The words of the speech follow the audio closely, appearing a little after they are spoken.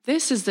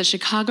This is the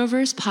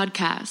Chicagoverse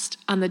podcast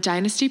on the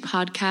Dynasty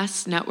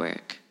Podcasts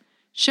network,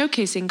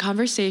 showcasing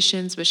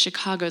conversations with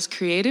Chicago's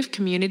creative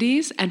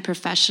communities and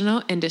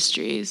professional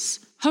industries.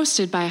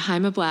 Hosted by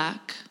Jaime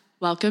Black.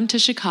 Welcome to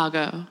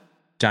Chicago.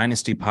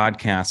 Dynasty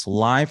Podcasts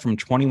live from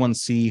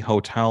 21C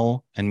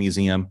Hotel and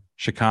Museum,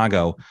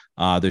 Chicago.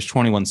 There's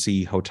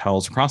 21C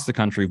hotels across the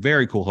country,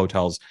 very cool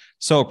hotels.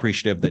 So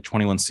appreciative that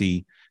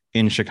 21C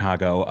in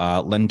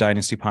Chicago let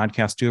Dynasty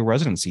Podcasts do a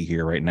residency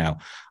here right now.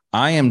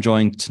 I am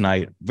joined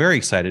tonight, very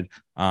excited,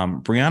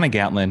 Briahna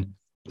Gatlin,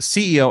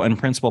 CEO and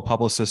principal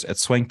publicist at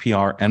Swank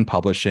PR and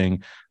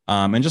Publishing,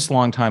 and just a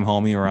longtime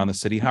homie around the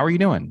city. How are you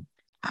doing?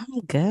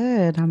 I'm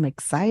good. I'm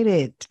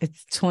excited.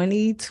 It's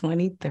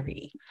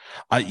 2023.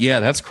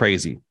 Yeah, that's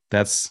crazy.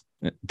 That's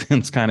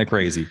kind of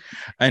crazy.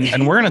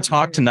 And we're going to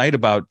talk tonight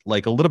about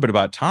like a little bit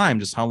about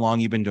time, just how long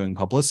you've been doing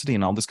publicity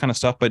and all this kind of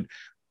stuff. But,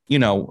 you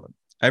know,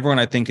 everyone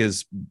I think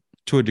is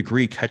to a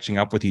degree catching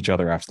up with each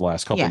other after the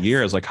last couple of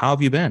years. Like, how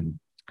have you been?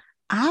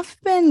 I've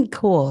been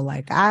cool.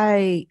 Like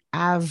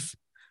I've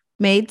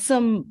made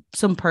some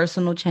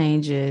personal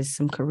changes,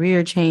 some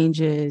career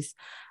changes.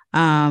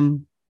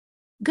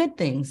 Good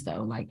things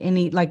though. Like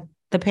the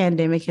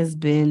pandemic has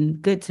been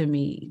good to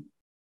me,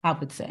 I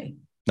would say.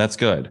 That's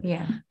good.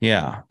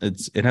 Yeah.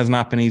 It has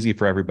not been easy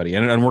for everybody.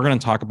 And we're going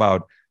to talk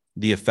about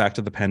the effect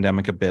of the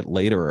pandemic a bit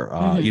later,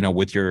 you know,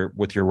 with your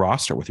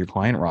roster, with your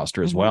client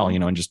roster as well, you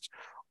know, and just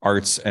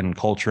arts and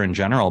culture in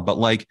general. But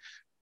like,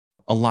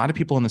 a lot of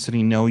people in the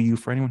city know you.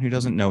 For anyone who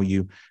doesn't know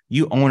you,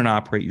 you own and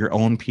operate your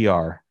own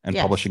PR and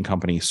publishing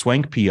company,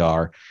 Swank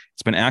PR.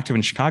 It's been active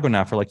in Chicago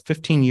now for like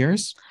 15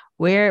 years.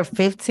 We're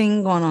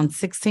 15 going on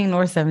 16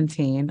 or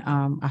 17.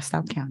 I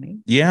stopped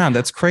counting. Yeah,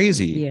 that's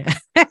crazy.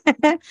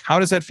 Yeah. How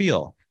does that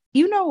feel?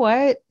 You know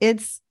what?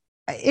 It's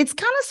kind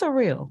of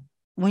surreal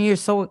when you're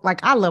so like,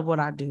 I love what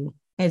I do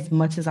as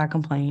much as I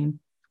complain,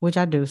 which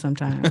I do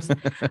sometimes,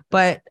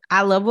 but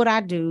I love what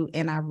I do.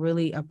 And I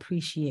really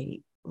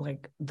appreciate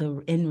like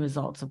the end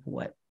results of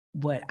what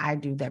I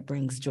do that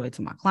brings joy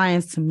to my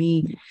clients, to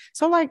me.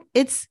 So like,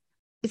 it's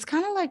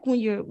kind of like when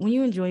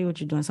you enjoy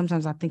what you're doing,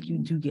 sometimes I think you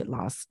do get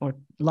lost. Time.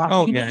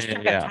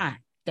 That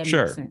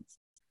makes sense.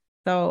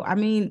 So, I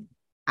mean,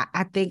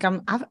 I think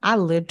I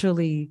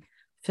literally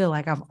feel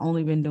like I've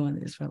only been doing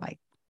this for like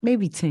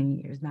maybe 10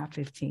 years, not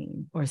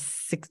 15 or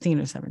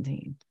 16 or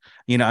 17.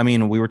 You know, I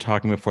mean, we were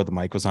talking before the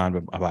mic was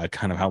on about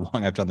kind of how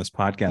long I've done this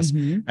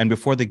podcast. And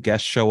before the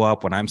guests show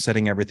up, when I'm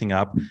setting everything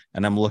up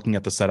and I'm looking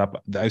at the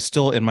setup, I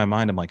still in my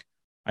mind, I'm like,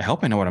 I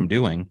hope I know what I'm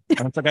doing.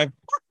 And it's like,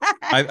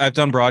 I've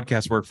done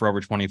broadcast work for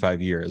over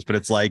 25 years, but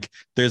it's like,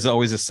 there's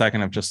always a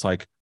second of just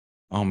like,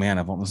 oh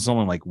man, this is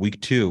only like week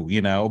 2,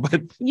 you know,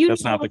 but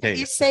that's not the case.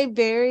 You say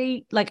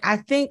very, like, I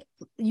think,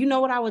 you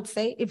know what I would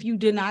say? If you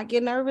did not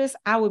get nervous,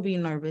 I would be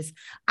nervous.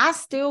 I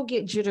still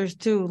get jitters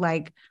too,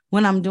 like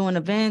when I'm doing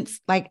events,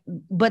 like,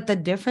 but the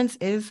difference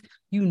is,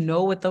 you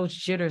know what those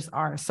jitters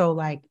are. So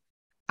like,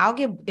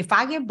 if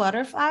I get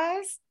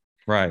butterflies,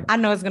 right, I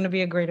know it's going to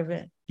be a great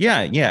event.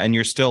 Yeah. And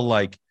you're still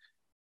like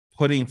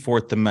putting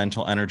forth the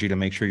mental energy to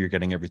make sure you're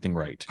getting everything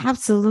right.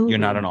 Absolutely. You're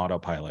not an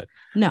autopilot.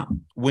 No.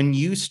 When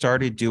you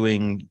started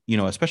doing, you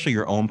know, especially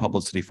your own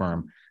publicity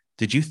firm,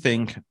 did you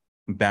think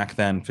back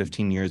then,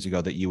 15 years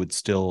ago, that you would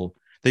still,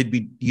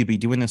 you'd be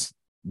doing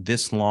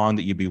this long,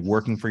 that you'd be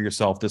working for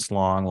yourself this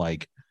long?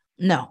 Like,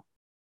 no,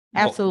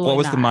 absolutely. What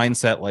was not. the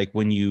mindset like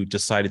when you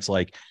decided to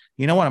like,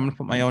 you know what, I'm going to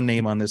put my own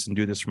name on this and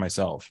do this for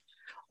myself?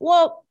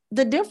 Well,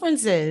 the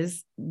difference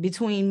is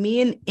between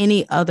me and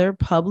any other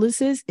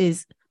publicist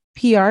is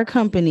PR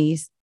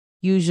companies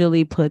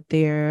usually put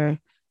their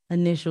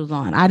initials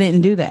on. I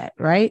didn't do that,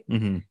 right?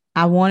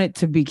 I want it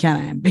to be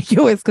kind of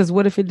ambiguous because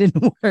what if it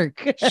didn't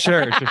work?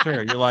 Sure.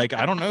 You're like,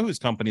 I don't know whose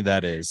company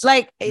that is.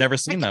 Like, never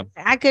seen them.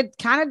 I could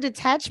kind of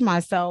detach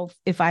myself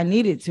if I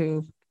needed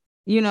to.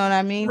 You know what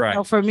I mean? Right.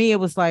 So for me, it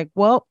was like,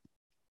 well,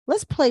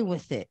 let's play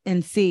with it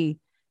and see.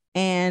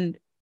 And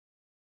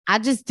I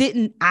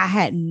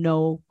had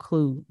no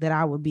clue that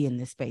I would be in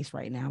this space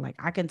right now. Like,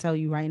 I can tell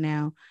you right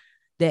now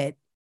that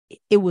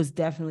it was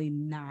definitely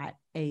not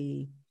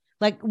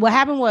like what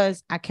happened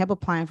was I kept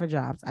applying for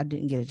jobs. I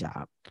didn't get a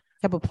job.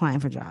 Kept applying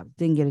for jobs.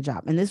 Didn't get a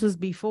job. And this was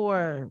way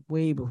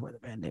before the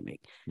pandemic.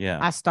 Yeah.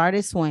 I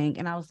started Swing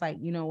and I was like,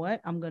 you know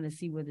what? I'm going to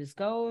see where this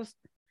goes.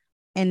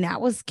 And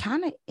that was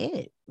kind of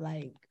it.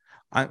 Like,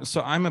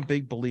 so I'm a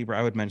big believer.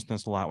 I would mention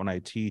this a lot when I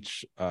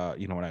teach,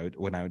 you know,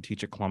 when I would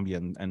teach at Columbia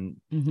and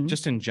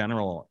just in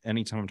general,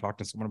 anytime I'm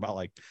talking to someone about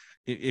like,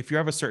 if you're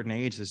of a certain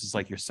age, this is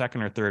like your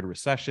second or third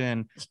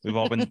recession. We've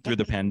all been through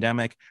the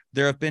pandemic.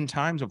 There have been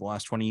times over the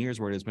last 20 years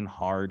where it has been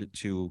hard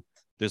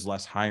there's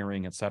less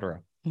hiring, et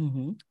cetera.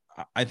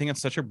 I think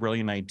it's such a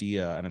brilliant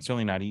idea, and it's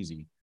certainly not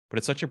easy, but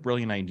it's such a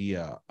brilliant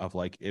idea of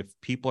like, if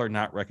people are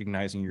not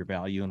recognizing your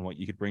value and what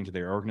you could bring to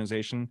their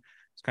organization,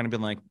 it's kind of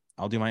been like,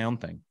 I'll do my own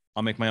thing.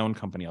 I'll make my own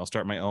company. I'll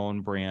start my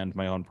own brand,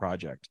 my own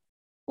project.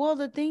 Well,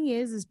 the thing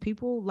is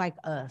people like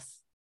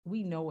us,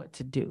 we know what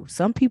to do.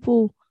 Some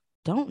people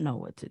don't know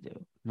what to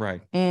do.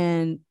 Right.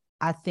 And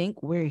I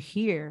think we're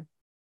here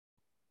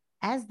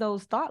as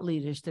those thought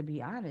leaders, to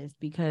be honest,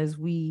 because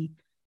we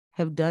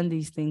have done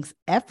these things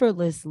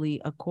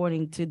effortlessly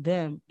according to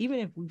them, even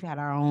if we've had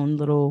our own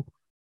little,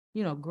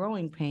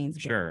 growing pains.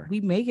 Sure.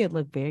 We make it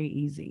look very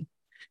easy.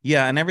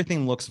 Yeah, and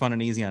everything looks fun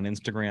and easy on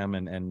Instagram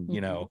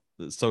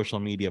and social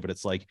media, but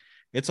it's like,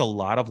 it's a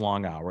lot of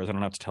long hours. I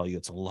don't have to tell you,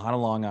 it's a lot of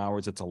long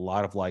hours. It's a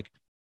lot of like,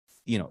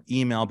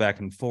 email back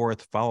and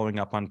forth, following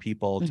up on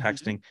people,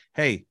 texting,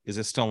 hey, is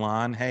this still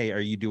on? Hey, are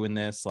you doing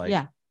this? Like,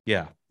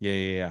 yeah.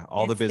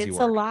 All the busy work. It's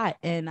a lot.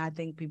 And I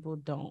think people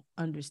don't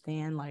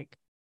understand, like,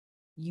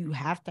 you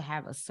have to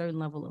have a certain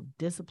level of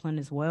discipline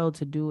as well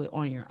to do it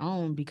on your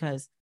own,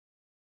 because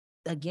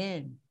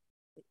again,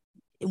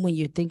 when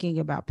you're thinking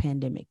about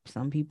pandemic,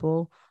 some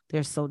people,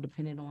 they're so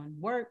dependent on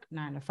work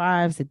 9 to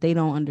 5s that they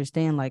don't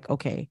understand, like,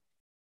 okay,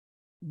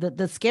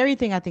 the scary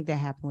thing I think that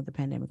happened with the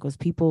pandemic was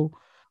people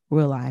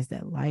realized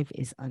that life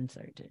is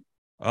uncertain.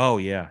 Oh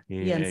yeah.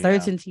 The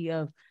uncertainty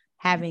of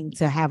having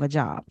to have a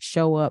job,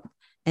 show up,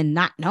 and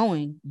not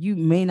knowing you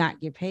may not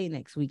get paid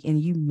next week,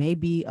 and you may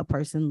be a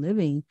person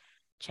living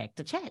check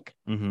to check.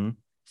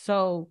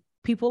 So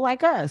people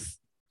like us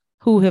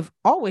who have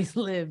always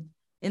lived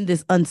in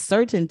this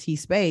uncertainty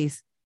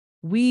space,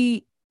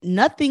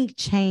 nothing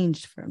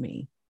changed for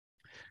me.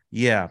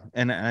 Yeah.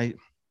 And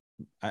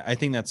I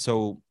think that's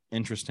so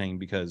interesting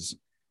because,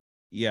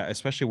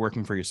 especially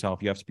working for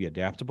yourself, you have to be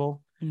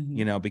adaptable,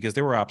 because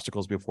there were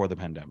obstacles before the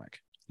pandemic,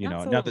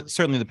 now that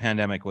certainly the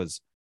pandemic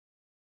was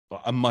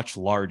a much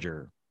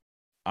larger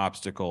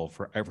obstacle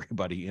for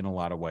everybody in a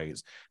lot of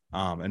ways,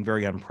 and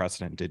very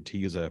unprecedented, to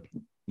use a,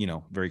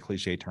 very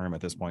cliche term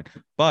at this point.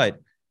 But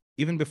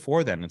even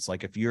before then, it's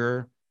like, if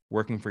you're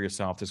working for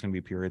yourself, there's going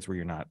to be periods where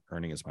you're not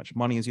earning as much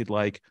money as you'd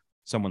like.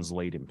 Someone's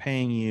late in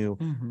paying you.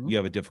 You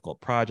have a difficult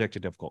project, a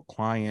difficult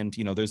client.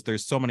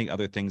 There's so many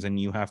other things, and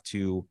you have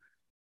to,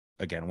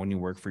 again, when you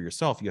work for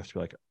yourself, you have to be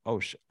like,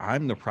 oh,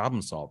 I'm the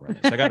problem solver.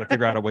 So I got to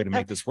figure out a way to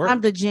make this work.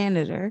 I'm the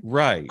janitor.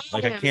 Right.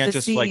 Like, I can't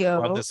just like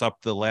CEO. run this up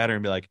the ladder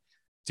and be like,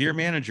 dear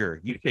manager,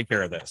 you take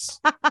care of this.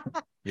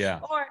 Yeah.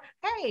 Or,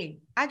 hey,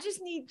 I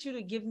just need you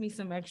to give me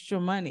some extra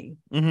money.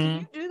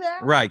 Can you do that?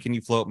 Right. Can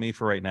you float me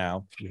for right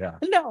now? Yeah.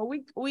 No,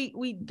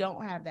 we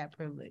don't have that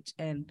privilege.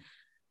 And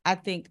I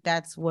think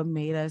that's what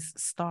made us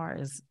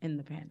stars in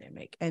the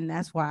pandemic. And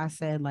that's why I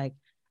said, like,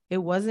 it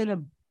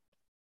wasn't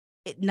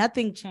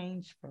nothing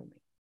changed for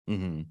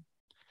me.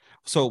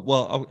 So,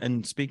 well,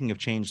 and speaking of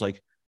change,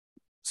 like,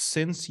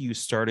 since you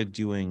started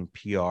doing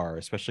PR,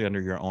 especially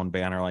under your own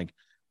banner, like,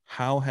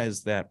 how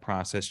has that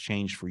process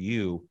changed for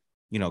you,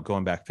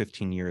 going back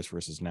 15 years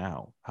versus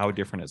now? How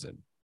different is it?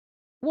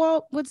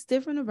 Well, what's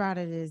different about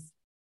it is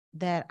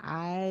that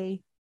I've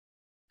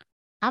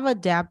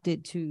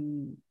adapted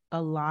to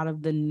a lot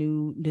of the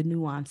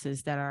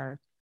nuances that are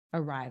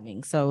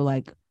arriving. So,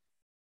 like,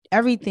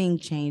 everything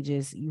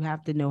changes. You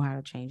have to know how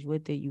to change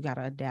with it. You got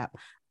to adapt.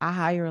 I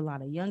hire a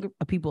lot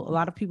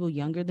of people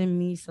younger than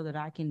me, so that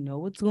I can know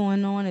what's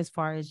going on as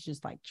far as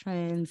just like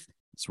trends.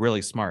 It's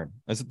really smart.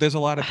 There's a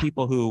lot of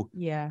people who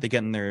they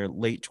get in their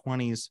late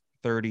 20s,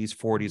 30s,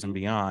 40s and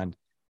beyond,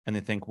 and they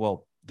think,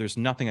 well, there's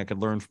nothing I could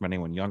learn from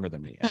anyone younger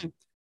than me. And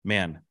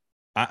man,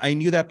 I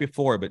knew that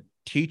before, but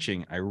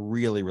teaching, I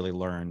really, really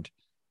learned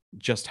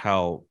just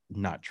how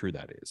not true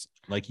that is.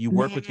 Like, you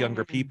work with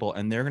younger people,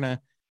 and they're going to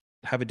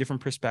have a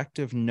different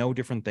perspective, know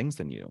different things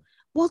than you.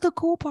 Well, the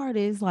cool part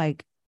is,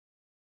 like,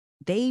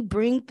 they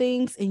bring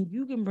things and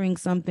you can bring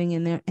something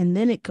in there, and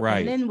then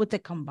and then with the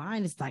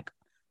combined, it's like,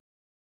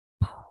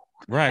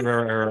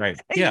 right.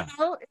 Yeah.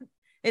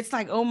 It's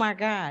like, oh my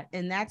God.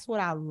 And that's what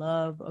I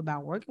love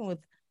about working with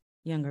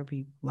younger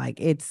people. Like,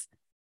 it's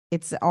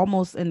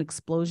almost an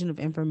explosion of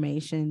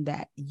information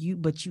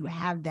but you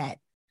have that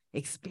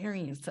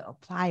experience to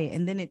apply it,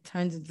 and then it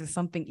turns into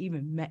something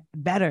even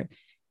better.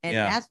 And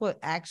that's what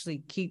actually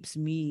keeps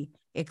me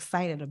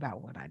excited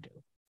about what I do.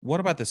 What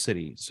about the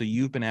city? So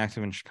you've been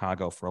active in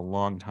Chicago for a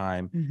long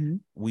time.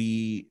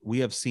 We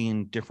have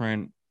seen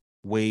different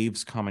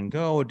waves come and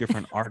go,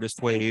 different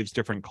artist waves,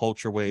 different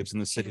culture waves in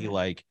the city.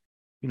 Like,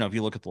 if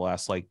you look at the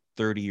last like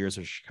 30 years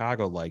of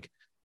Chicago, like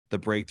the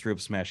breakthrough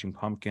of Smashing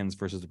Pumpkins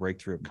versus the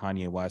breakthrough of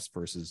Kanye West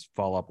versus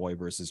Fall Out Boy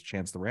versus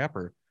Chance the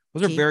Rapper.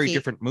 Those are very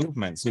different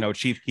movements,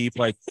 Chief Keef,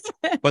 like,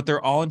 but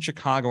they're all in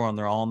Chicago, and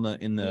they're all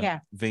in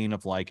the vein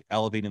of like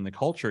elevating the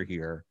culture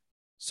here.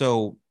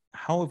 So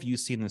how have you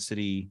seen the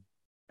city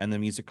and the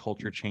music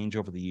culture change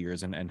over the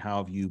years, and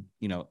how have you,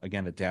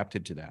 again,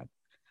 adapted to that?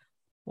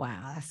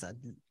 Wow,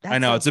 I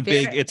know it's a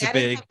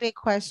big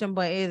question,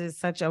 but it is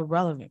such a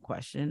relevant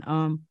question.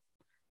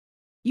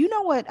 You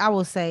know what I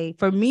will say,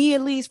 for me,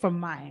 at least from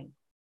mine,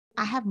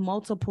 I have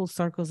multiple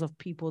circles of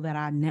people that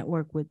I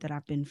network with, that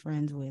I've been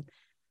friends with.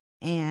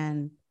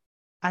 And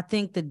I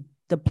think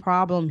the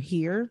problem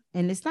here,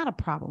 and it's not a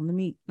problem.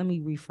 Let me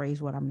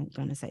rephrase what I'm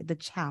going to say. The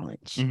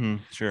challenge.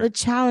 Sure. The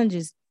challenge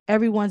is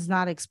everyone's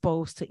not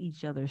exposed to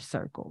each other's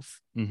circles.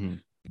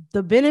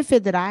 The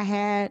benefit that I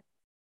had,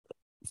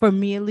 for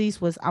me at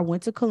least, was I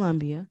went to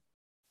Columbia.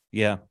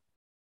 Yeah.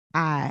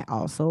 I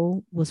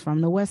also was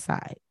from the West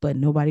Side, but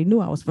nobody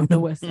knew I was from the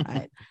West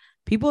Side.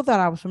 People thought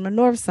I was from the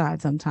north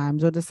side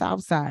sometimes or the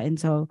south side. And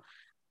so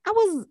I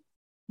was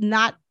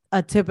not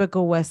a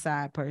typical west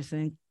side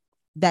person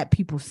that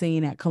people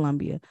seen at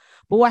Columbia.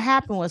 But what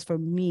happened was, for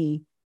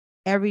me,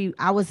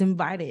 I was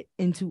invited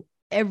into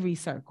every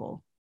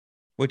circle.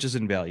 Which is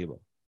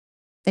invaluable.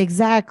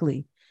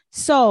 Exactly.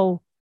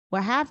 So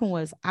what happened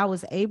was I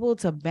was able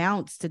to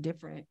bounce to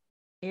different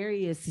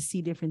areas to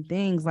see different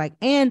things.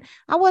 And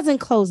I wasn't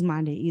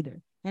closed-minded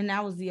either. And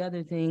that was the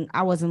other thing.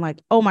 I wasn't like,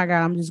 oh my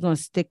God, I'm just going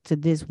to stick to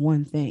this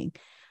one thing.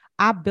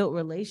 I built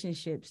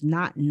relationships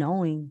not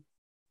knowing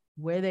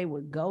where they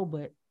would go.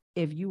 But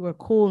if you were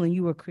cool and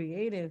you were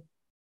creative,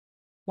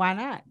 why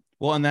not?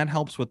 Well, and that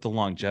helps with the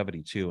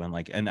longevity too.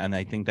 And and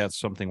I think that's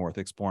something worth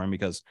exploring,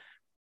 because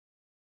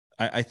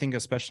I think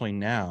especially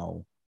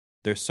now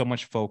there's so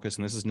much focus,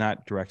 and this is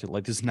not directed,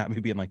 this is not me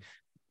being like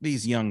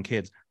these young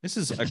kids. This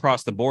is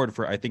across the board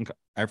for, I think,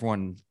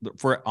 everyone,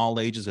 for all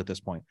ages at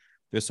this point.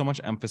 There's so much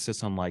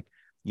emphasis on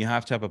you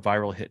have to have a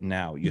viral hit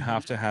now. You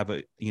have to have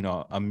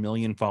a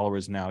million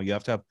followers now. You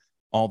have to have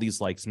all these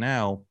likes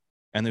now.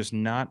 And there's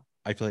not,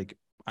 I feel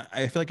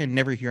like I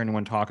never hear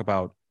anyone talk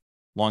about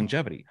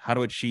longevity, how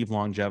to achieve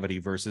longevity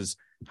versus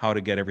how to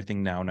get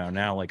everything now.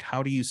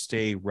 How do you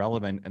stay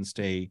relevant and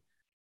stay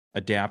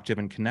adaptive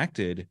and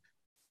connected,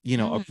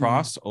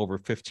 across over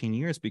 15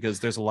 years? Because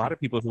there's a lot of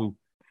people who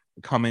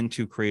come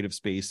into creative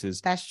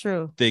spaces. That's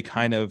true. They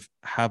kind of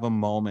have a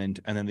moment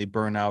and then they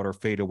burn out or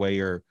fade away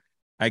or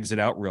exit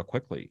out real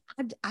quickly.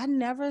 I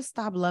never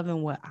stop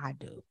loving what I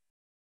do.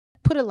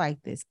 Put it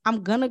like this.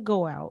 I'm going to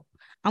go out.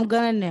 I'm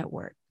going to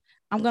network.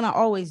 I'm going to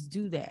always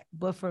do that.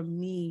 But for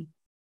me,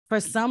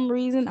 for some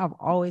reason, I've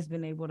always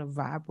been able to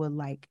vibe with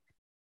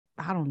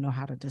I don't know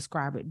how to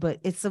describe it, but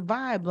it's a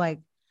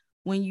vibe.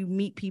 When you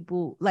meet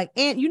people,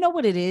 and you know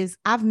what it is?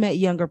 I've met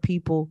younger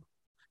people,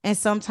 and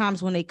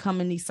sometimes when they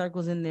come in these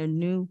circles and they're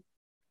new,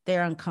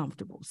 they're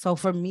uncomfortable. So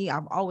for me,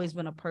 I've always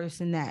been a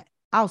person that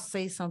I'll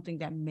say something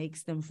that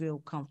makes them feel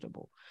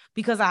comfortable,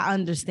 because I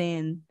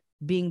understand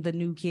being the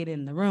new kid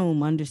in the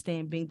room,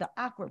 understand being the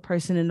awkward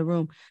person in the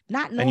room,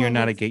 not knowing. And you're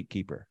not a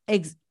gatekeeper.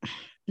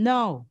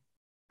 No,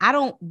 I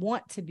don't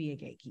want to be a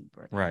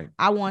gatekeeper. Right.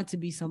 I want to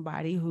be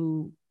somebody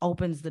who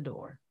opens the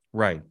door.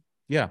 Right.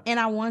 Yeah. And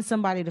I want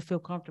somebody to feel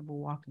comfortable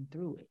walking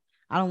through it.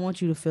 I don't want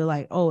you to feel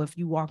like, oh, if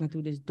you walking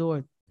through this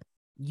door,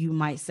 you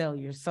might sell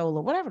your soul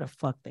or whatever the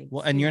fuck they.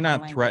 Well, and you're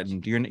not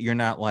threatened. You're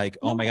not like,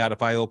 oh my God,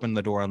 if I open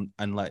the door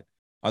and let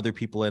other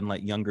people in,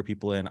 let younger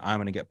people in, I'm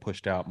going to get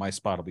pushed out. My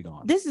spot will be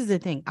gone. This is the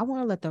thing. I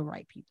want to let the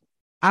right people.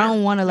 Sure. I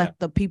don't want to let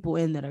the people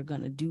in that are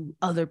going to do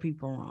other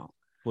people wrong.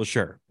 Well,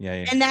 sure.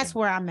 Yeah. And that's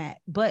where I'm at.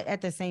 But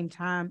at the same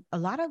time, a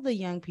lot of the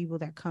young people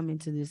that come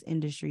into this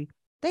industry,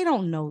 they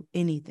don't know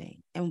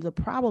anything. And the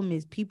problem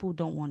is people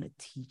don't want to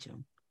teach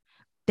them.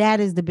 That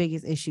is the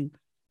biggest issue.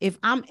 If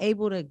I'm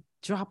able to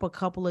drop a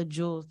couple of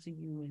jewels to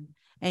you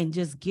and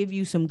just give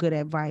you some good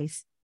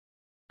advice,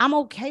 I'm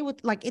okay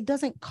with, it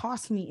doesn't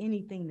cost me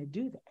anything to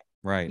do that.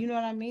 Right. You know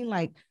what I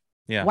mean?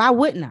 Yeah. Why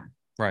wouldn't I?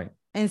 Right.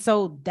 And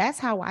so that's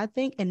how I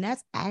think. And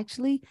that's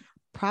actually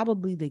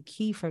probably the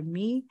key for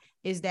me,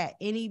 is that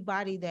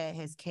anybody that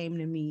has came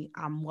to me,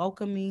 I'm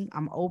welcoming,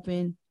 I'm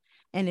open.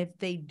 And if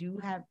they do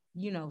have,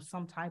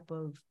 some type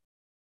of,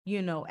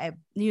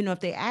 if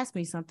they ask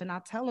me something, I'll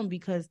tell them,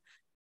 because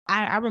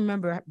I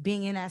remember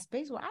being in that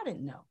space where I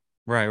didn't know.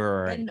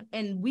 Right.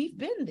 And we've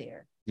been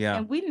there. Yeah.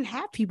 And we didn't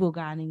have people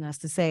guiding us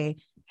to say,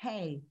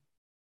 hey,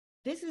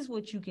 this is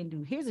what you can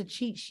do. Here's a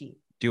cheat sheet.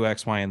 Do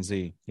X, Y, and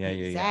Z. Yeah.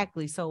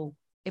 Exactly. Yeah. So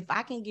if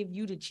I can give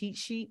you the cheat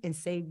sheet and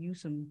save you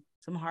some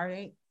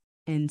heartache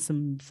and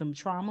some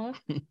trauma.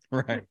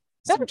 Right.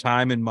 Some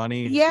time and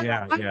money.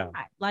 Yeah.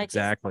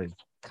 Exactly. It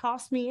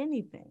cost me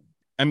anything.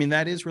 I mean,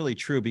 that is really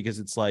true, because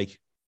it's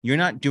you're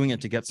not doing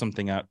it to get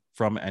something out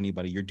from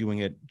anybody. You're doing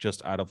it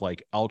just out of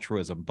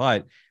altruism.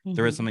 But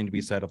there is something to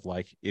be said of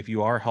if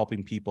you are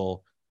helping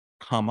people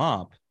come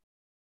up,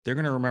 they're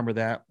going to remember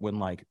that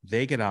when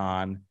they get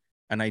on.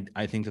 And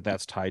I think that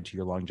that's tied to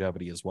your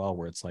longevity as well,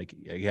 where it's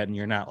again,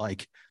 you're not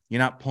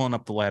pulling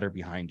up the ladder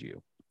behind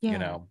you.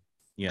 Yeah.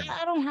 Yeah.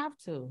 I don't have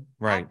to.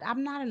 Right.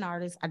 I'm not an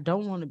artist. I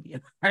don't want to be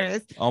an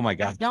artist. Oh my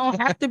God. I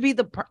don't have to be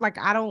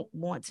I don't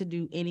want to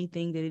do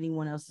anything that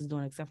anyone else is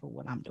doing except for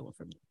what I'm doing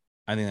for me.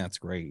 I think that's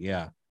great.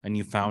 Yeah. And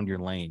you found your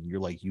lane.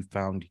 You're you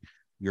found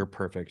your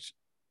perfect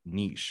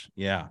niche.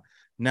 Yeah.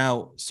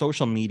 Now,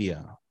 social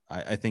media,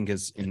 I think,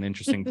 is an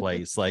interesting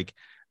place.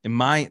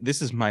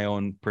 This is my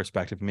own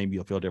perspective. Maybe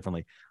you'll feel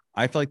differently.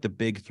 I feel like the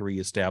big three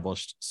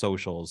established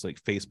socials, like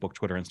Facebook,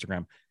 Twitter,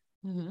 Instagram,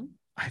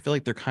 I feel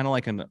like they're kind of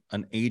like an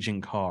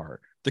aging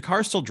car. The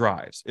car still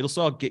drives. It'll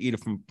still get you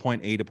from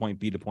point A to point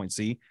B to point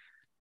C.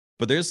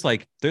 But there's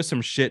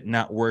some shit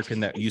not working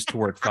that used to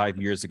work 5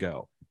 years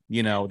ago.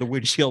 The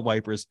windshield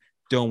wipers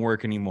don't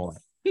work anymore.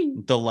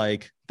 The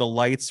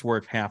lights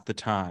work half the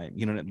time.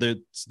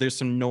 There's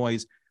some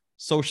noise.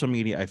 Social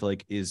media, I feel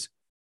like, is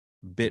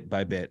bit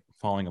by bit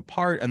falling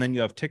apart. And then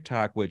you have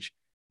TikTok, which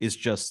is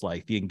just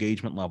the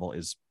engagement level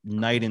is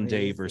night and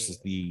day versus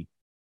the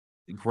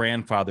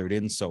grandfathered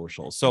in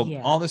social. So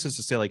all this is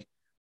to say,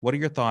 what are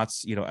your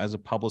thoughts, as a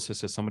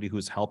publicist, as somebody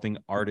who's helping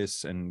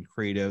artists and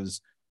creatives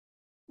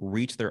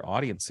reach their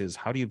audiences?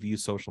 How do you view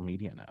social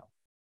media now?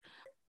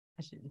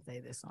 I shouldn't say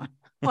this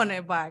on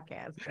that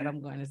podcast, but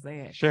I'm going to say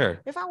it. Sure.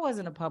 If I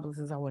wasn't a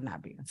publicist, I would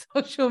not be on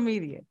social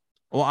media.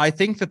 Well, I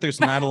think that there's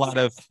not a lot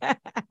of,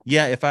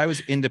 if I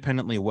was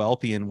independently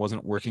wealthy and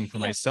wasn't working for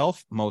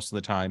myself most of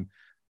the time,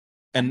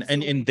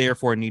 and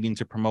therefore needing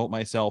to promote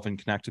myself and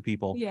connect to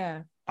people,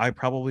 I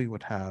probably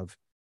would have,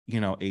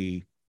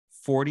 a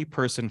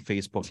 40-person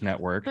Facebook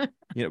network,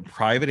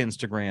 private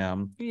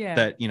Instagram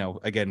that,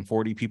 again,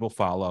 40 people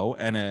follow,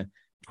 and a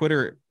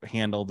Twitter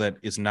handle that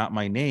is not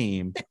my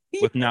name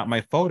with not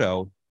my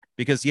photo,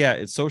 because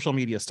it's social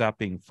media stopped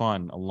being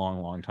fun a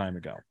long time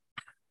ago.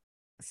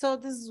 So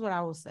this is what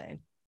I will say.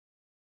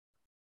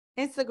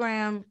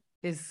 Instagram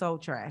is so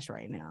trash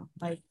right now.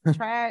 Like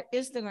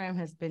Instagram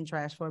has been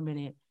trash for a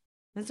minute.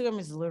 Instagram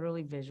is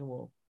literally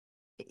visual.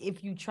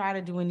 If you try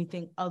to do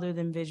anything other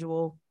than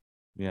visual,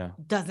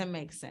 doesn't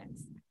make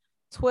sense.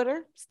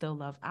 Twitter,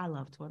 I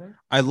love Twitter.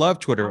 I love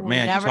Twitter.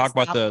 Man, you talk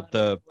about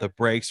the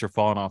brakes are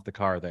falling off the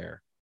car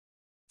there.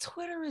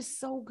 Twitter is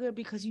so good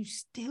because you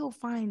still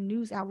find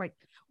news out. Like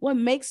what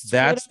makes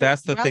Twitter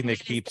that's the thing that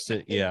keeps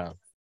it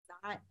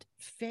not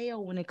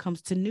fail when it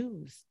comes to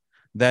news.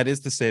 That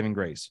is the saving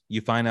grace.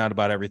 You find out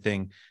about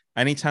everything.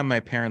 Anytime my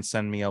parents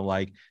send me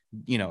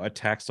a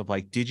text of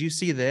like, did you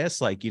see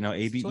this? Like,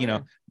 AB,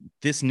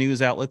 this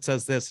news outlet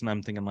says this. And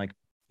I'm thinking like,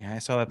 I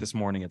saw that this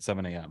morning at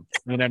 7 a.m.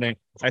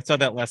 I saw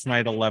that last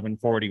night at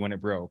 11:40 when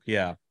it broke.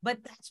 Yeah.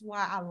 But that's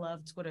why I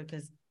love Twitter,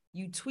 because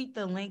you tweet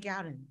the link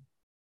out and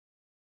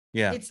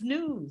it's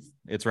news.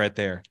 It's right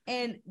there.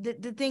 And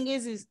the thing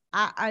is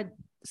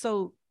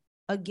so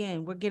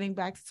again, we're getting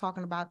back to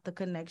talking about the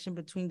connection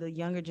between the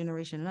younger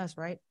generation and us,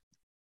 right?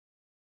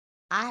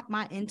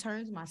 My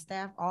interns, my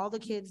staff, all the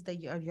kids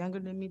that are younger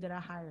than me that I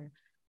hire,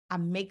 I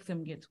make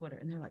them get Twitter.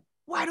 And they're like,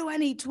 why do I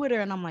need Twitter?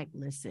 And I'm like,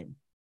 listen,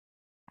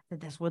 I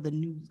said, that's where the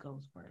news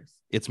goes first.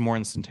 It's more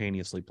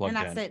instantaneously plugged in.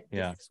 And I said,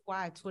 this is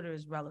why Twitter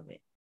is relevant,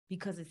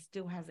 because it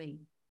still has a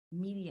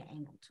media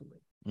angle to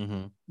it.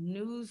 Mm-hmm.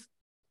 News,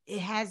 it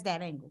has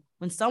that angle.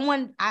 When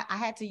someone, I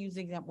had to use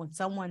the example, when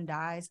someone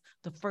dies,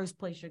 the first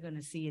place you're going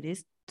to see it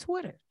is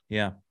Twitter.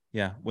 Yeah.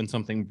 When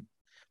something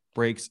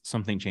breaks,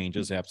 something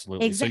changes.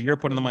 Absolutely. Exactly. So you're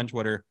putting them on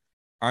Twitter.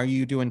 Are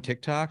you doing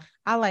TikTok?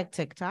 I like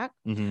TikTok.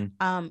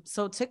 Mm-hmm.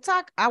 So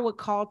TikTok, I would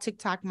call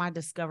TikTok my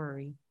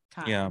discovery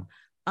time.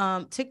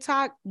 Yeah.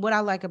 TikTok, what I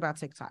like about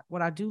TikTok,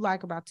 what I do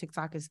like about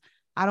TikTok is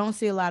I don't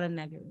see a lot of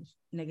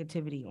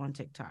negativity on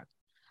TikTok.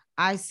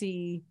 I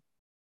see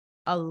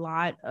a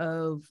lot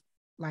of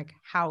like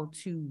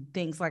how-to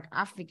things. Like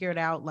I figured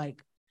out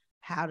like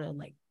how to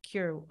like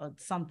cure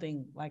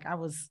something. Like I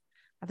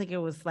think it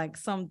was like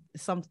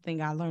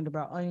something I learned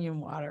about onion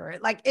water.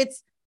 Right? Like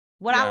it's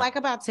what I like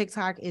about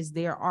TikTok is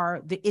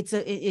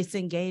it's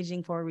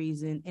engaging for a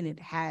reason, and it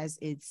has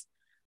its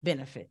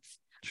benefits.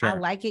 Sure. I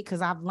like it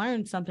because I've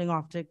learned something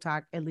off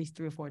TikTok at least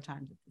 3 or 4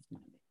 times at this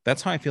moment.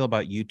 That's how I feel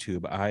about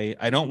YouTube.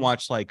 I don't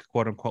watch like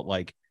quote unquote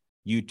like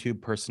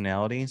YouTube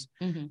personalities,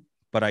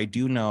 but I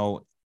do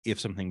know if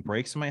something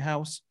breaks in my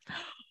house,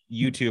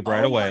 YouTube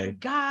right away. Oh my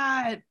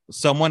God.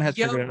 Someone has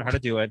figured out how to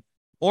do it.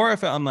 Or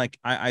if I'm like,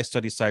 I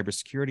study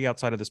cybersecurity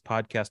outside of this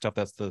podcast stuff.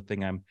 That's the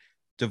thing I'm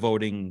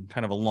devoting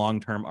kind of a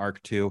long-term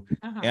arc to.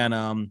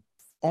 And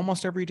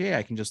almost every day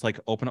I can just like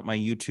open up my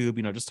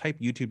YouTube, just type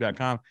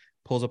youtube.com,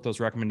 pulls up those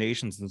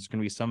recommendations, and there's going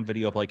to be some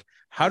video of like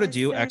how to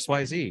do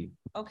XYZ.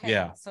 Okay.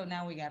 Yeah. So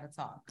now we got to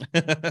talk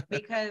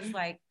because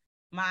like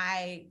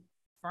my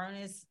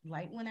furnace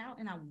light went out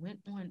and I went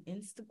on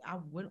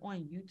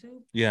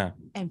YouTube. Yeah.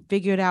 And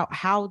figured out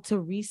how to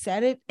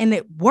reset it, and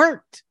it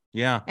worked.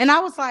 Yeah. And I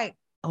was like,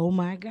 oh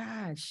my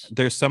gosh.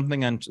 There's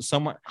something on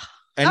someone.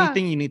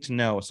 Anything you need to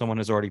know, someone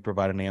has already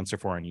provided an answer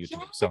for on YouTube.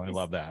 Yes. So I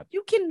love that.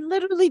 You can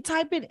literally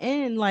type it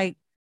in like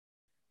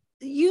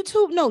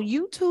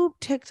YouTube,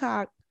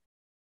 TikTok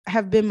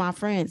have been my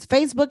friends.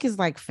 Facebook is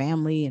like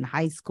family and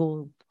high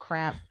school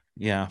crap.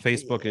 Yeah,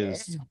 Facebook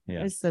is.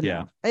 Yeah, it's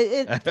yeah.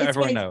 It's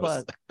everyone Facebook.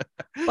 knows.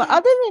 But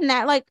other than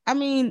that, like, I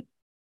mean,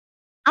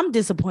 I'm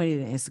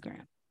disappointed in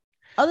Instagram.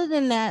 Other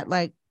than that,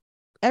 like,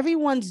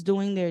 everyone's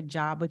doing their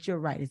job, but you're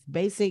right. It's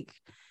basic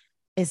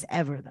as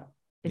ever, though.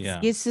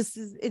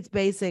 It's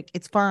basic.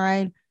 It's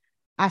fine.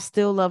 I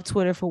still love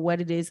Twitter for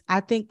what it is. I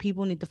think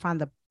people need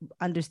to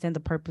understand the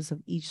purpose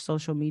of each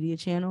social media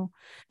channel.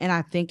 And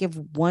I think if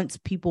once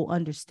people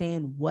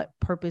understand what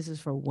purpose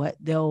is for what,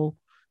 they'll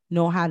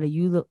know how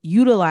to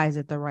utilize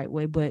it the right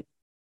way. But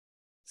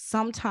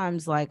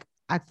sometimes, like,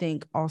 I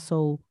think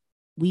also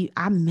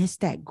I miss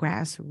that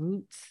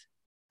grassroots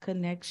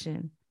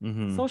connection.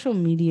 Mm-hmm. Social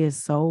media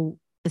is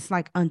it's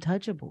like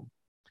untouchable.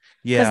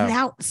 Yeah. Because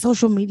now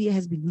social media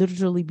has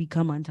literally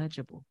become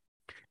untouchable.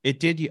 It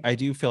did. I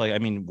do feel like, I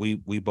mean,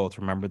 we both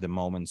remember the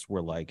moments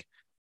where like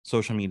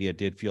social media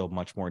did feel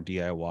much more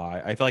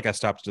DIY. I feel like I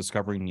stopped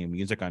discovering new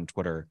music on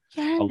Twitter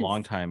a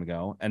long time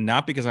ago. And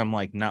not because I'm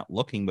like not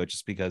looking, but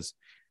just because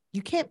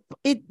you can't,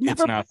 it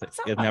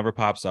never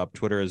pops up.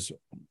 Twitter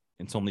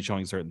it's only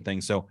showing certain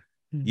things. So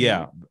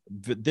Yeah.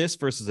 This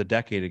versus a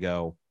decade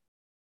ago,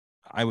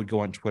 I would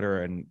go on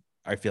Twitter and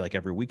I feel like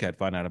every week I'd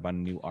find out about a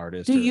new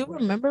artist. Do you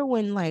remember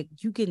when like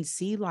you can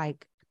see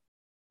like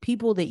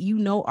people that you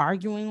know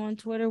arguing on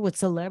Twitter with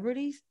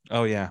celebrities?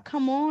 Oh yeah.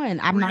 Come on.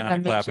 I'm not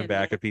gonna clapping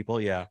back at people.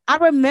 Yeah. I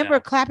remember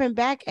clapping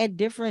back at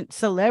different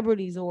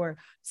celebrities or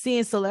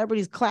seeing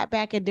celebrities clap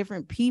back at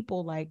different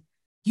people. Like,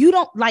 you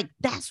don't like,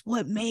 that's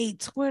what made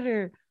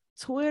Twitter.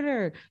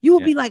 You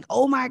would be like,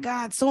 oh my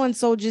God, so and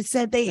so just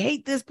said they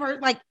hate this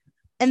person. Like,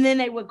 and then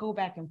they would go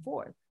back and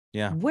forth.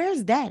 Yeah.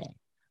 Where's that at?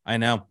 I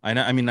know.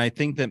 I mean, I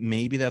think that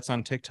maybe that's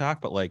on TikTok,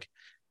 but like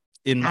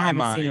in my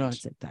mind, seen it on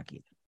TikTok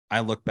either. I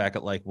look back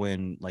at like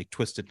when like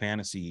Twisted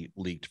Fantasy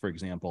leaked, for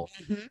example,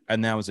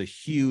 and that was a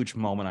huge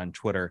moment on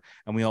Twitter.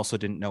 And we also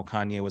didn't know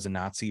Kanye was a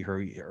Nazi or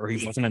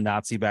he wasn't a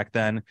Nazi back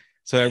then.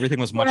 So everything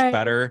was much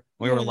better.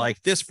 We were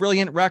like, this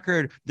brilliant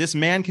record, this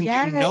man can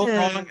do no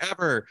wrong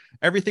ever.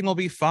 Everything will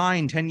be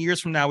fine. 10 years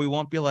from now, we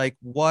won't be like,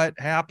 what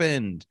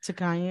happened to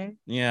Kanye?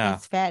 Yeah.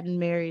 He's fat and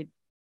married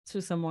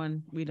to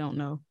someone we don't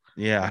know.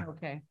 Yeah.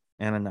 Okay.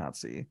 And a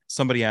Nazi.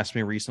 Somebody asked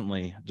me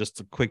recently, just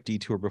a quick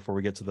detour before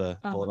we get to the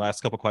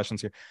last couple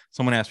questions here.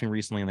 Someone asked me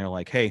recently and they're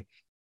like, hey,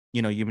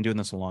 you know, you've been doing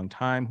this a long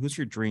time. Who's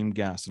your dream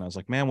guest? And I was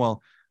like, man,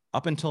 well,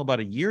 up until about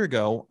a year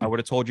ago, I would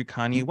have told you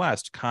Kanye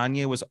West.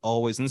 Kanye was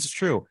always, and this is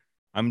true,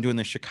 I'm doing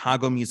the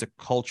Chicago music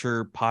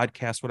culture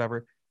podcast,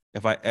 whatever.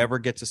 If I ever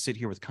get to sit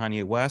here with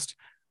Kanye West,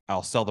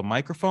 I'll sell the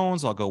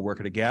microphones. I'll go work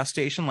at a gas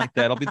station. Like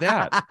that'll be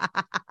that.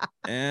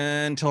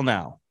 Until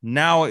now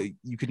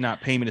you could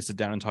not pay me to sit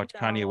down and talk to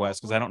Kanye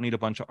West because I don't need a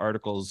bunch of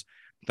articles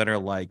that are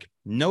like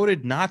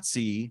noted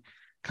Nazi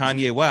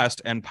Kanye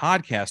West and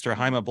podcaster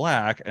Jaime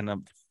Black,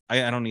 and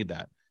I don't need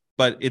that.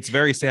 But it's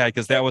very sad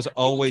because that was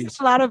always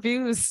a lot of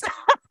views.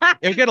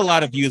 It get a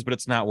lot of views, but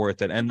it's not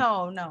worth it. And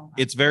no,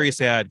 it's very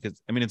sad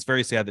because it's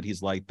very sad that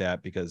he's like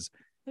that because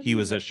he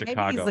was at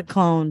Chicago. Maybe he's a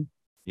clone.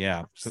 Yeah,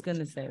 I'm just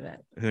gonna say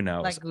that. Who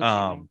knows?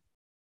 Like,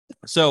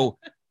 so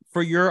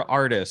for your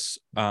artists,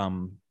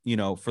 you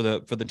know, for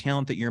the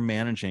talent that you're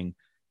managing,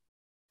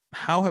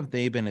 how have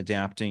they been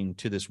adapting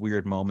to this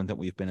weird moment that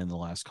we've been in the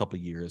last couple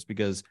of years?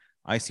 Because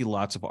I see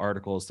lots of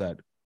articles that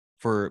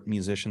for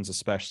musicians,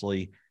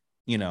 especially,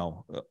 you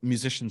know,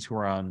 musicians who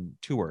are on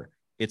tour,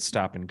 it's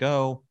stop and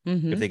go.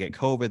 If they get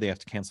COVID, they have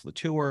to cancel the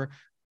tour.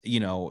 You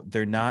know,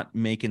 they're not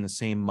making the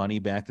same money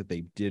back that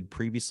they did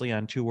previously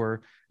on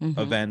tour.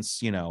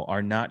 Events, you know,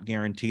 are not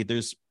guaranteed.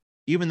 There's,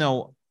 even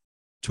though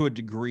to a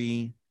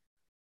degree,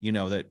 you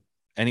know, that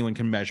anyone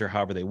can measure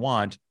however they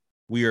want,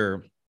 we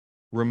are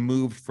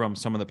removed from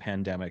some of the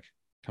pandemic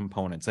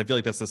components. I feel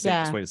like that's the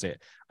safest way to say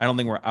it. I don't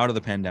think we're out of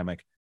the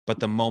pandemic, but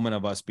the moment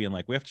of us being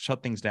like, we have to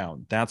shut things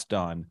down, that's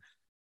done.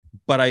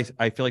 But I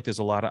feel like there's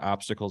a lot of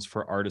obstacles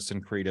for artists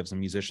and creatives and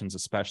musicians,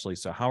 especially.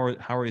 So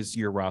how is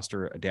your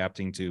roster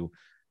adapting to,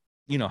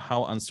 you know,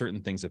 how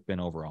uncertain things have been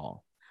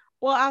overall?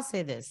 Well, I'll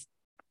say this.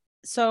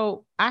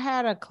 So I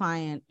had a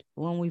client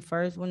when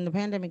the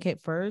pandemic hit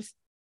first,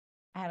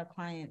 I had a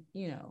client,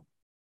 you know,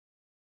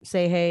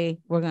 say, hey,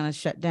 we're going to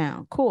shut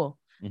down. Cool.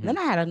 Then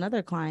I had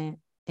another client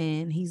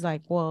and he's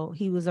like, well,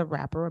 he was a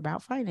rapper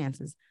about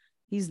finances.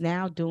 He's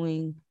now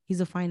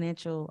he's a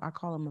financial, I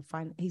call him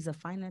he's a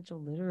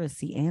financial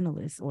literacy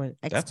analyst or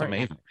expert. That's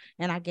amazing.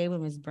 And I gave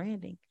him his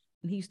branding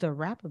and he used to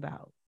rap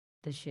about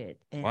the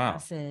shit. And I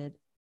said,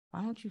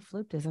 why don't you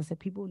flip this? I said,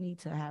 people need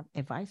to have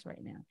advice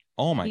right now.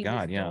 Oh my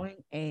God. He was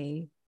doing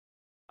a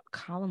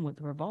column with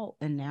Revolt.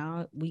 And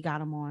now we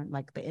got him on,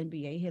 like the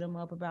NBA hit him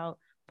up about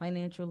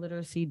financial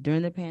literacy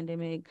during the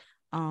pandemic.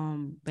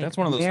 That's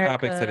one of those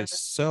topics that is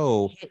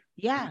so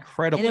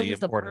incredibly and it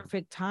was important. The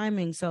perfect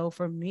timing. So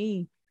for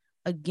me,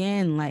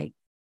 again, like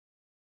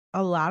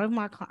a lot of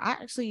my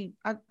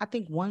I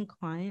think one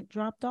client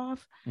dropped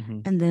off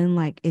and then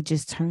like it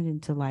just turned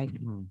into like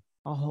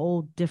a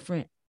whole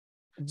different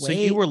way. So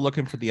you were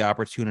looking for the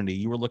opportunity.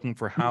 You were looking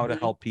for how to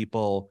help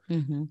people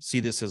see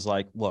this as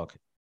like, look,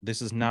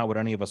 this is not what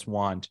any of us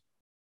want,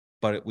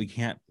 but you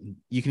can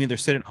either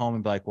sit at home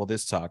and be like, well,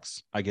 this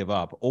sucks, I give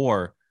up,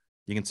 or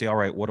you can say, all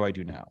right, what do I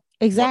do now?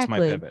 Exactly.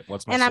 What's my pivot?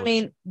 What's my solution? I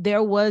mean,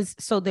 there was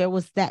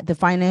that, the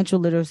financial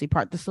literacy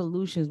part, the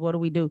solutions, what do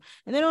we do?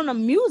 And then on the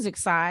music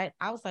side,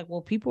 I was like,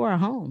 well, people are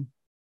home.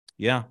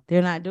 Yeah.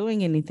 They're not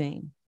doing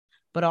anything.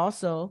 But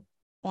also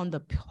on the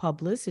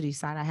publicity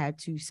side, I had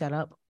to set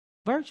up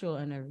virtual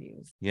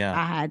interviews. Yeah.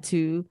 I had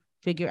to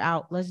figure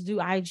out, let's do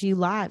IG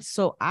live.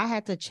 So I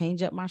had to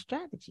change up my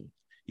strategy.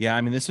 Yeah.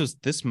 I mean,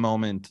 this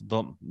moment,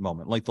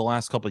 like the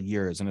last couple of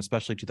years, and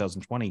especially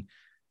 2020,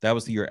 that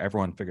was the year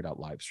everyone figured out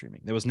live streaming.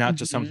 There was not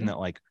just something that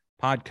like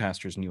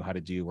podcasters knew how to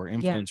do or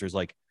influencers,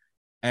 like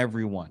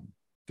everyone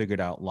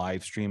figured out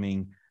live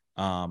streaming.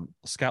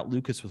 Scott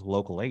Lucas with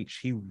Local H,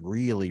 he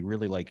really,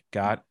 really like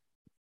got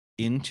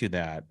into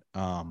that.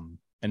 And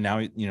now,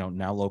 you know,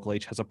 now Local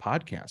H has a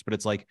podcast, but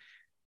it's like,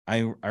 I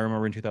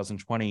remember in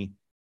 2020,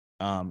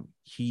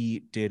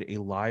 he did a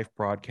live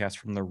broadcast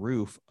from the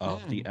roof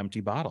of the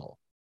Empty Bottle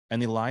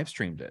and they live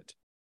streamed it.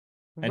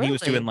 And he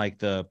was doing like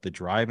the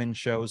drive-in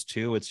shows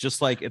too. It's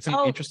just like it's an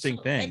interesting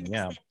thing.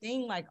 Yeah. The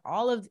thing, like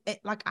all of it,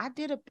 like I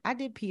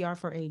did PR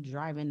for a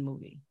drive-in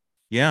movie.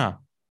 Yeah.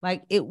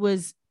 Like it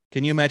was.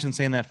 Can you imagine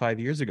saying that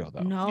 5 years ago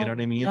though? No, you know what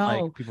I mean? No.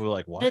 Like people were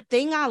like, what? The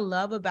thing I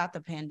love about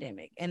the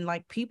pandemic, and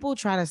like people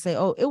try to say,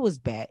 oh, it was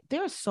bad.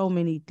 There are so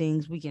many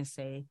things we can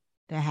say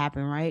that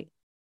happened, right?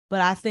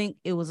 But I think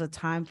it was a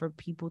time for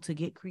people to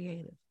get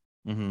creative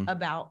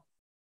about,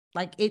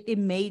 like, it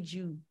made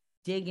you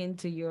dig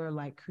into your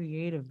like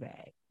creative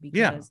bag,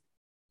 because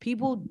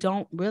people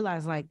don't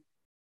realize, like,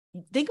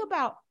 think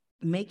about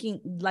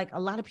making, like, a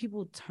lot of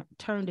people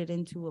turned it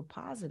into a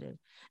positive,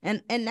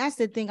 and that's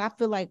the thing I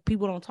feel like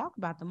people don't talk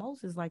about the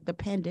most, is like the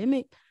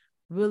pandemic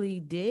really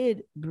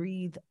did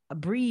breed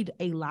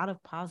a lot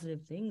of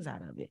positive things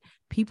out of it.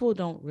 People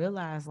don't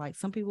realize, like,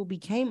 some people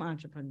became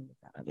entrepreneurs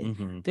out of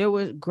it. There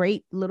were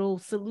great little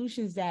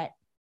solutions that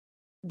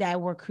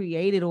were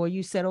created, or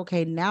you said,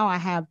 okay, now I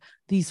have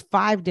these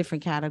 5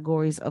 different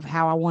categories of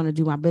how I want to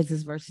do my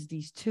business versus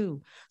these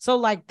 2. So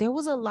like there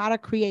was a lot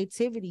of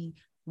creativity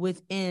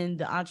within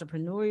the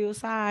entrepreneurial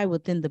side,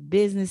 within the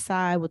business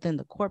side, within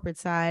the corporate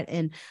side.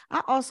 And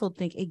I also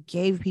think it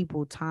gave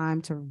people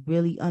time to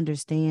really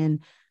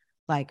understand,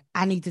 like,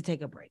 I need to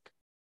take a break.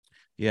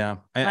 Yeah.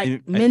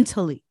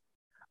 Mentally.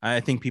 I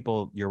think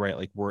people, you're right,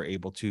 like we're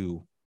able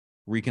to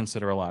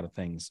reconsider a lot of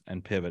things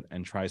and pivot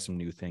and try some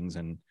new things.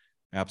 And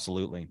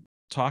absolutely.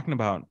 Talking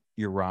about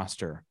your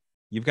roster,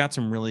 you've got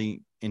some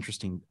really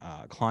interesting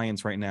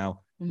clients right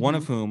now. One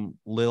of whom,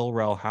 Lil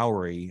Rel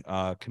Howery,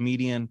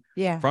 comedian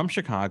from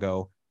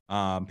Chicago.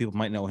 People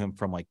might know him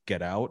from like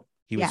Get Out.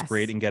 He was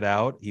great in Get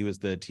Out. He was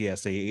the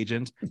TSA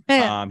agent.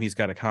 He's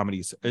got a comedy.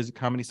 Is it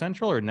Comedy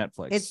Central or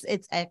Netflix?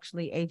 It's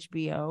actually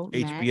HBO.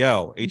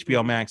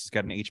 HBO Max has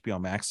got an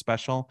HBO Max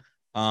special.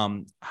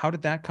 How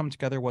did that come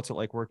together? What's it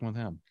like working with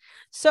him?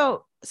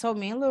 So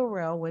me and Lil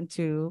Rel went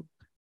to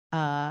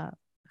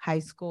high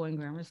school and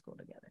grammar school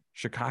together.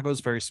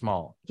 Chicago's very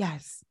small.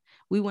 Yes.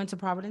 We went to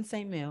Providence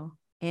St. Mil.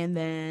 And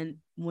then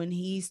when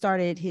he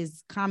started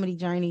his comedy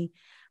journey,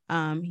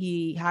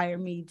 he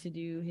hired me to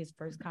do his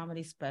first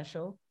comedy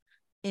special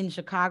in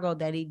Chicago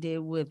that he did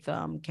with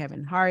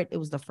Kevin Hart. It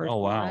was the first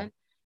one.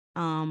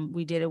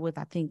 We did it with,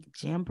 I think,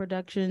 Jam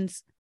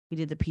Productions. We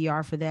did the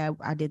PR for that.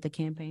 I did the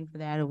campaign for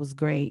that. It was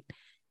great.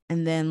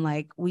 And then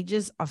like we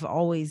just have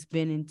always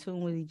been in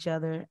tune with each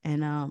other.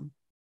 And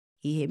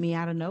he hit me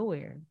out of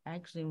nowhere.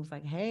 Actually, was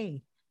like,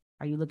 hey,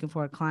 are you looking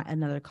for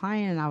another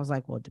client? And I was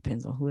like, well, it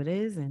depends on who it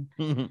is. And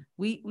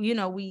we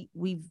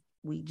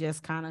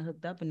just kind of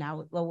hooked up. And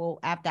now, well,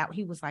 after that,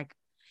 he was like,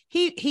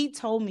 he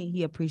told me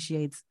he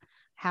appreciates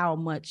how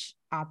much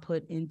I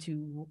put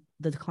into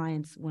the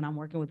clients when I'm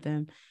working with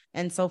them.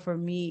 And so for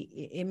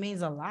me, it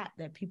means a lot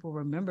that people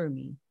remember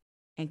me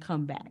and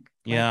come back.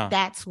 Yeah. Like,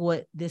 that's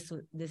what this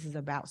is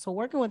about. So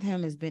working with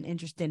him has been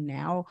interesting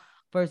now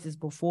versus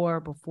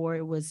before. Before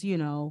it was,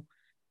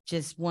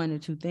 just 1 or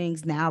 2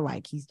 things. Now,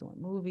 like, he's doing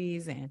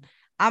movies, and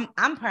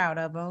I'm proud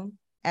of him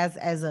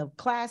as a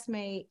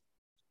classmate,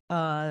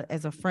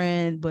 as a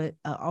friend, but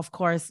of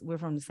course we're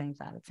from the same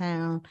side of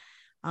town.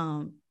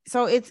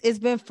 So it's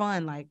been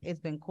fun. Like, it's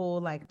been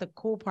cool. Like, the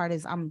cool part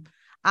is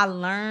I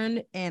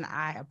learned and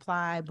I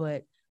apply,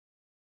 but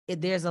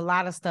there's a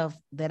lot of stuff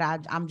that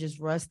I'm just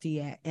rusty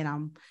at,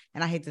 and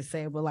I hate to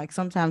say it, but like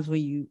sometimes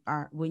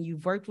when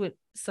you've worked with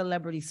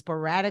celebrities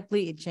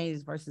sporadically, it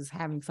changes versus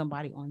having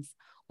somebody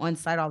on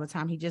site all the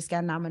time. He just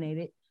got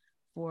nominated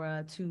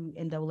for 2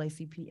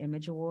 NAACP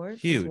Image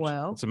Awards. Huge. As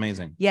well. It's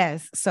amazing.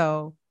 Yes.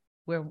 So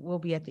we'll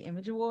be at the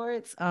Image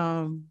Awards.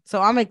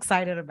 So I'm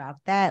excited about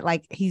that.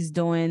 Like, he's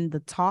doing the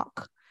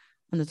talk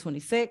on the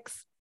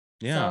 26th.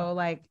 Yeah. So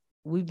like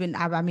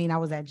I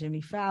was at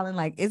Jimmy Fallon.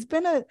 Like, it's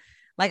been I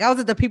was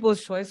at the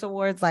People's Choice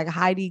Awards. Like,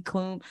 Heidi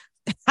Klum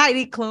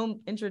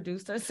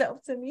introduced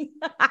herself to me.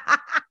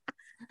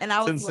 And I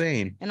was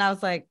insane. And I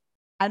was like,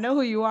 I know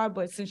who you are,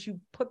 but since you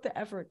put the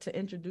effort to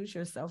introduce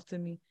yourself to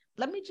me,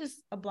 let me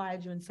just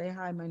oblige you and say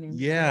hi. My name is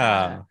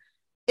Briahna.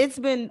 It's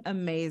been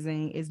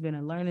amazing. It's been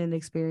a learning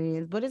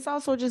experience, but it's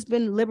also just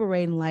been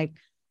liberating. Like,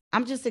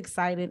 I'm just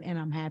excited and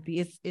I'm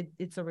happy.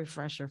 It's a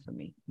refresher for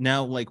me.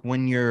 Now, like,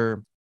 when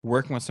you're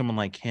working with someone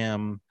like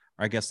him,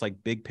 or I guess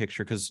like big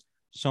picture, because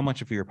so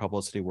much of your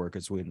publicity work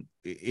is when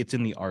it's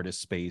in the artist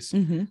space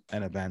and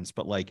events,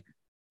 but like,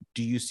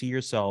 do you see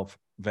yourself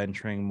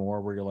venturing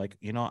more where you're like,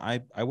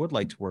 I would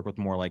like to work with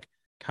more like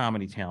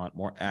comedy talent,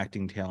 more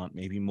acting talent,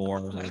 maybe more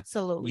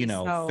absolutely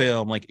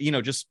film, like,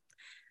 just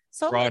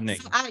broadening.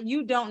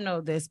 You don't know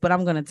this, but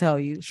I'm gonna tell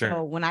you. Sure.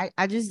 So when I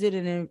did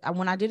an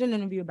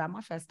interview about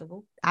my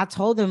festival, I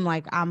told them,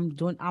 like,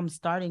 I'm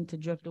starting to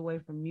drift away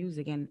from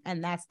music, and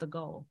that's the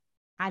goal.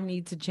 I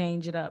need to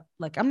change it up.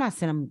 Like, I'm not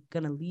saying I'm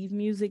gonna leave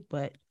music,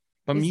 but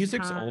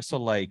music's also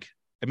like,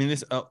 I mean,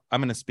 this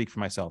I'm gonna speak for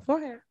myself. Go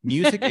ahead.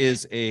 Music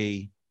is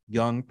a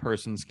young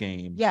person's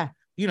game. Yeah.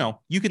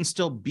 You can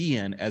still be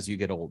in as you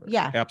get older.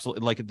 Yeah.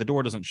 Absolutely. Like, the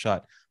door doesn't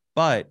shut,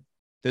 but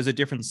there's a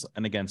difference.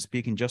 And again,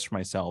 speaking just for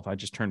myself, I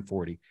just turned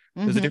 40.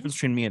 There's a difference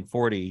between me at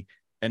 40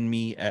 and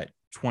me at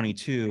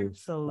 22,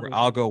 Absolutely. where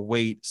I'll go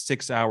wait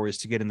 6 hours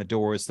to get in the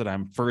doors so that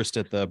I'm first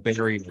at the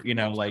barrier,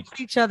 like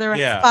each other in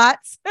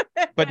spots.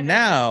 But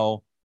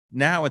now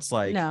it's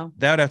like, no,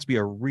 that would have to be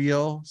a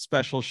real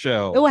special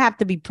show. It will have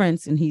to be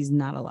Prince and he's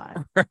not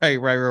alive.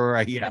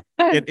 Right. Yeah.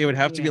 It would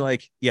have to be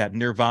like,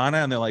 Nirvana.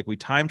 And they're like, we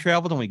time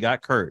traveled and we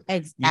got Kurt.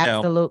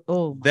 Absolutely.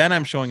 Oh, then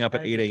I'm showing up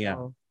at 8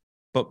 a.m.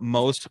 But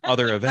most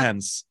other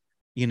events,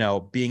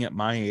 being at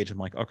my age, I'm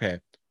like, okay,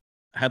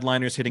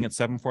 headliners hitting at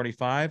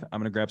 7:45. I'm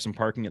going to grab some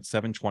parking at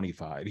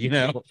 7:25,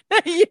 yes.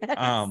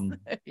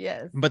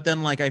 Yes. But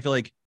then I feel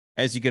like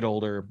as you get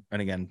older,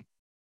 and again,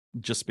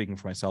 just speaking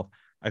for myself,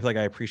 I feel like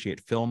I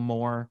appreciate film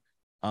more.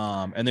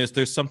 And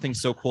there's something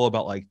so cool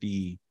about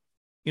the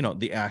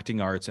acting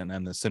arts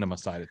and the cinema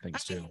side of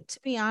things too. To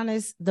be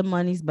honest, the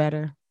money's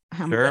better.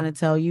 I'm Sure. going to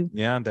tell you.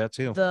 Yeah, that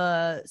too.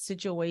 The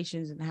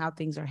situations and how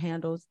things are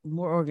handled,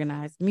 more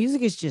organized.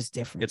 Music is just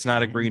different. It's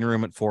not a green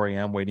room at 4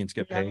 a.m. waiting to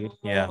get paid.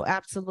 Yeah,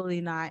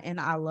 absolutely not. And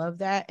I love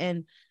that.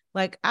 And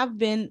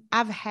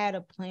I've had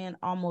a plan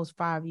almost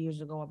 5 years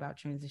ago about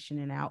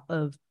transitioning out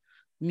of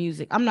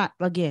music.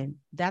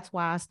 That's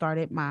why I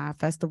started my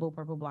festival,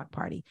 Purple Block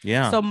Party.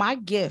 Yeah. So my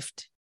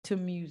gift to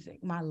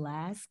music, my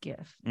last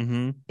gift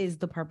is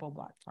the Purple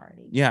Block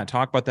Party. Yeah,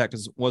 talk about that,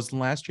 because was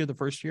last year the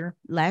first year?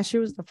 Last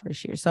year was the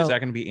first year. So is that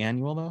going to be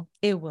annual though?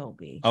 It will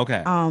be.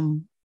 Okay.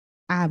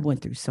 I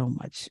went through so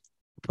much,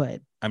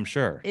 but I'm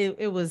sure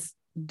it was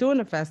doing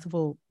the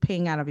festival.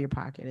 Paying out of your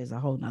pocket is a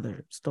whole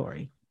nother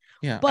story.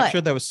 Yeah, but I'm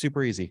sure that was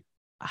super easy.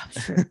 I'm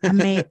sure.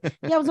 It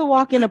was a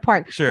walk in the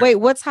park. Sure. Wait,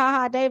 what's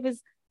Ha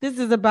Davis? This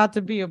is about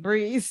to be a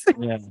breeze.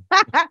 Yeah.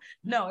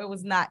 No, it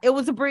was not. It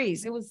was a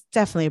breeze. It was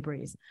definitely a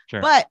breeze. Sure.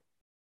 But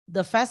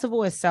the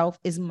festival itself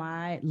is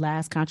my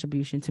last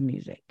contribution to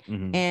music.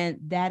 And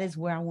that is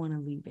where I want to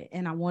leave it.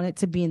 And I want it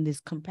to be in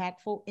this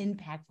compactful,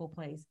 impactful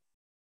place.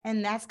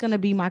 And that's going to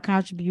be my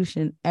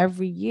contribution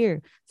every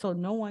year. So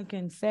no one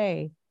can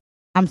say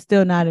I'm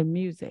still not in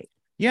music.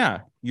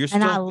 Yeah. You're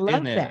still and I love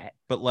in it, that.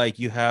 but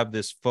you have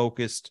this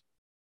focused,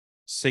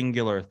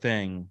 singular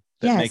thing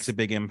that makes a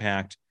big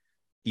impact.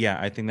 Yeah,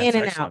 I think that's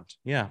excellent.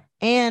 Yeah.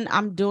 And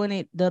I'm doing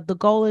it. The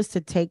goal is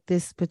to take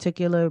this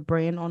particular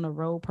brand on the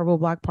road, Purple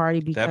Block Party,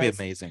 because that'd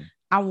be amazing.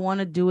 I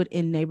want to do it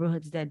in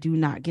neighborhoods that do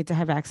not get to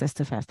have access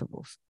to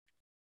festivals.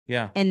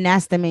 Yeah. And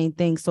that's the main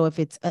thing. So if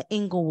it's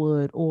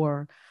Inglewood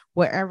or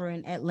wherever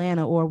in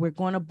Atlanta, or we're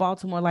going to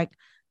Baltimore,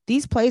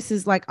 these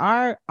places,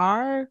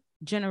 our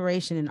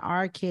generation and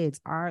our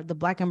kids, our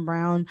black and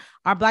brown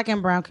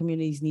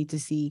communities need to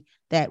see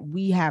that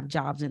we have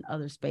jobs in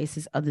other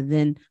spaces other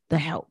than the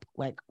help.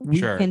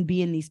 We can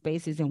be in these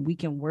spaces and we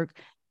can work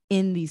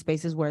in these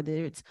spaces, whether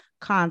it's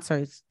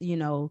concerts,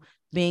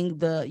 being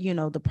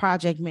the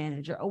project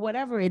manager or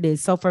whatever it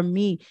is. So for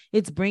me,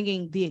 it's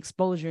bringing the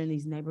exposure in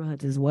these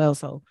neighborhoods as well.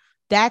 So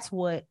that's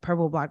what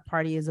Purple Block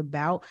Party is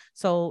about.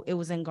 So it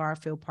was in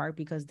Garfield Park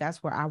because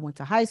that's where I went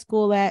to high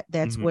school at.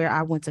 That's where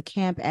I went to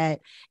camp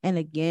at. And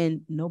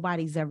again,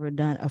 nobody's ever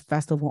done a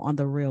festival on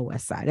the real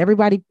West Side.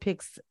 Everybody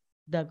picks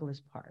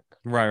Douglas Park.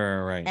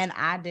 Right. And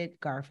I did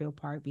Garfield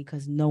Park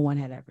because no one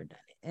had ever done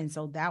it. And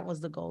so that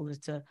was the goal, is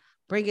to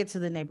bring it to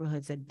the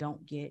neighborhoods that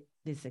don't get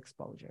this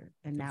exposure.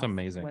 And that's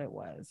amazing. What it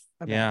was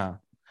about. Yeah.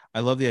 I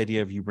love the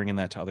idea of you bringing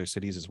that to other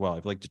cities as well.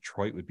 I feel like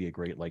Detroit would be a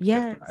great,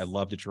 I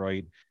love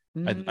Detroit.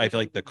 I feel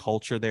like the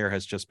culture there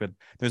has just been,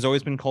 there's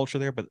always been culture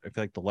there, but I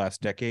feel like the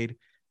last decade,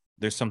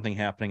 there's something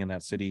happening in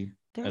that city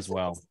as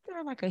well. Is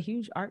there a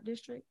huge art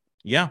district?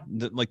 Yeah.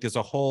 There's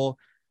a whole,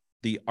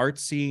 the art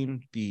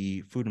scene,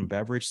 the food and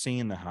beverage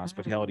scene, the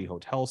hospitality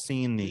hotel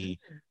scene,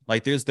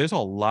 there's a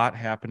lot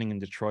happening in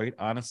Detroit,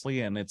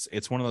 honestly. And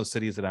it's one of those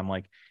cities that I'm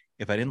like,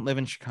 if I didn't live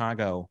in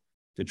Chicago,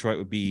 Detroit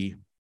would be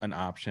an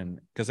option,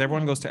 because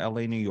everyone goes to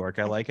LA, New York.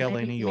 I like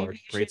LA, New York.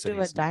 Great cities.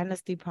 Do a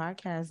Dynasty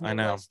podcast. I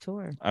know.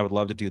 Tour. I would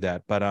love to do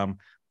that, but I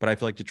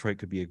feel like Detroit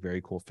could be a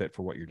very cool fit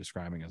for what you're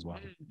describing as well.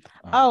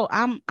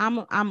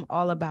 I'm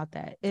all about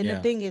that. And the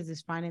thing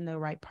is finding the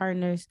right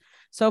partners.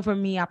 So for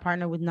me, I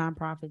partner with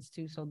nonprofits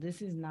too. So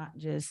this is not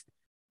just,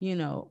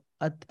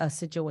 a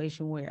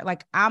situation where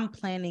I'm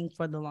planning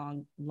for the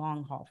long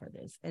haul for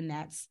this. And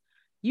that's,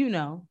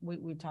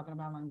 we're talking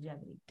about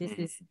longevity. This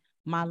is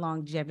my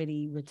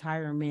longevity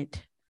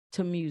retirement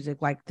to music.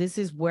 This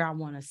is where I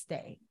want to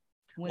stay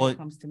when it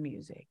comes to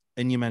music.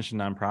 And you mentioned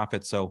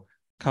nonprofits, so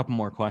a couple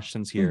more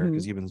questions here,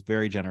 because you've been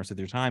very generous with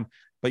your time,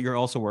 but you're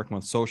also working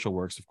with Social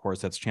Works, of course.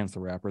 That's Chance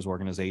the Rapper's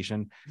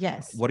organization.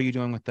 Yes. What are you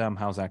doing with them?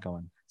 How's that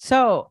going?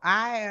 So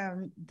I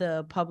am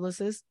the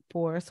publicist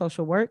for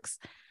Social Works,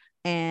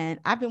 and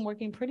I've been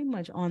working pretty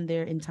much on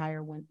their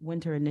entire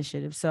winter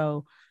initiative.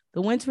 So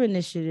the winter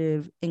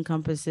initiative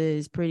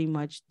encompasses pretty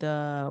much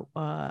the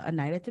a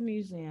night at the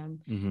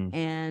museum,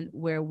 and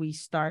where we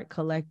start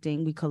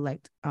collecting. We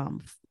collect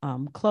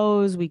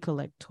clothes, we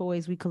collect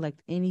toys, we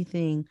collect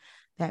anything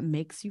that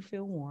makes you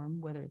feel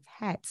warm, whether it's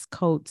hats,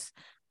 coats,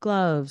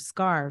 gloves,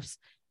 scarves,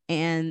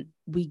 and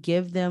we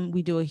give them.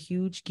 We do a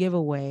huge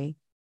giveaway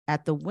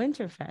at the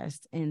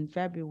Winterfest in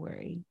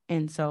February,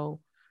 and so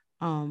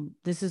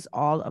this is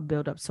all a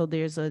build up. So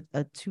there's a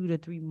 2 to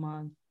 3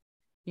 month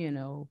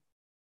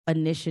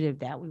initiative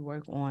that we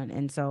work on.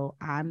 And so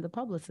I'm the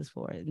publicist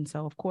for it. And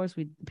so, of course,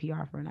 we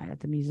PR for a night at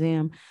the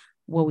museum.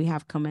 What we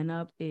have coming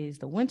up is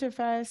the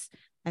Winterfest,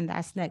 and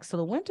that's next. So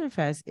the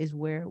Winterfest is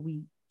where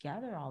we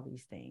gather all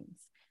these things,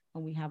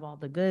 and we have all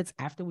the goods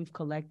after we've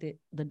collected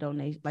the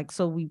donation. Like,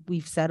 so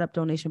we've set up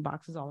donation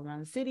boxes all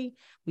around the city.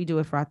 We do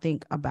it for, I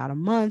think, about a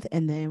month.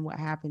 And then what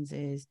happens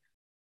is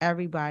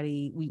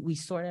everybody, we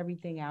sort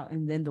everything out.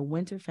 And then the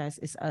Winterfest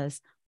is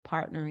us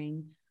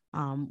partnering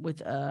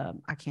with,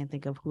 I can't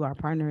think of who our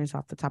partner is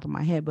off the top of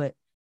my head, but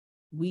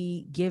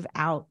we give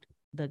out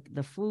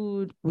the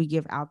food, we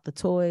give out the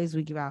toys,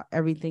 we give out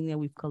everything that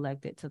we've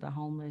collected to the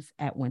homeless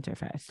at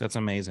Winterfest. That's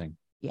amazing.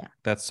 Yeah.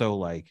 That's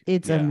so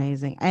it's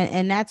amazing.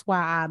 And that's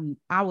why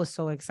I was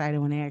so excited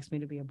when they asked me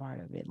to be a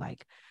part of it.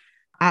 Like,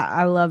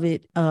 I love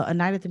it. A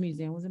night at the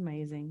museum was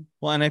amazing.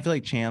 Well, and I feel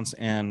like Chance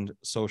and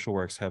Social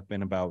Works have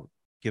been about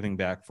giving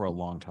back for a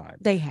long time.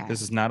 They have.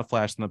 This is not a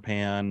flash in the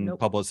pan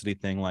publicity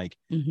thing. Like,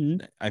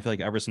 I feel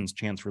like ever since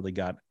Chance really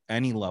got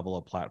any level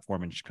of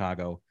platform in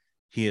Chicago,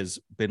 he has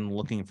been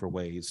looking for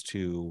ways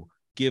to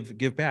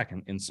give back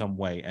in some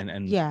way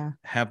and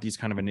have these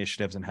kind of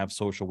initiatives and have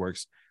Social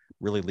Works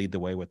really lead the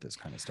way with this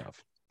kind of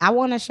stuff. I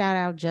want to shout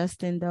out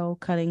Justin, though,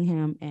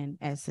 Cunningham and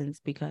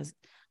Essence, because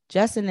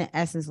Justin and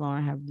Essence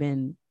Lauren have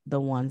been the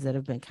ones that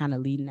have been kind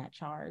of leading that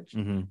charge.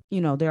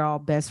 They're all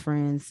best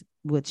friends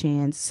with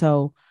Chance.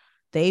 So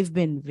they've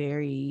been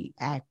very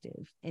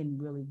active in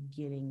really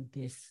getting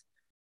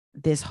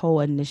this whole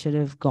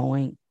initiative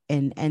going.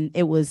 And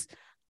it was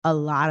a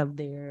lot of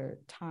their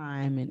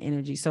time and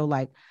energy. So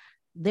like,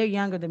 they're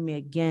younger than me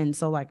again.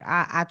 So like,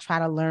 I try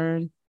to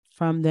learn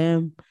from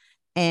them.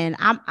 And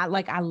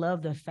I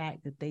love the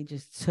fact that they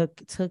just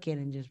took it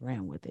and just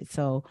ran with it.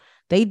 So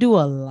they do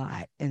a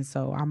lot. And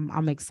so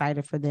I'm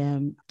excited for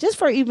them, just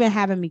for even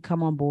having me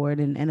come on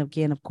board. And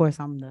again, of course,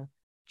 I'm the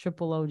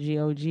triple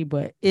OG,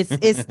 but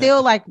it's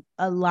still like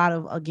a lot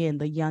of, again,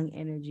 the young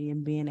energy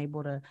and being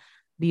able to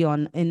be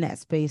in that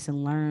space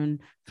and learn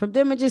from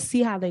them and just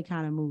see how they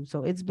kind of move.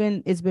 So it's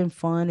been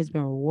fun. It's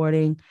been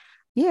rewarding.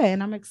 Yeah.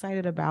 And I'm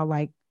excited about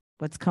like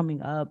what's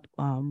coming up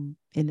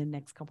in the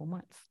next couple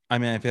months. I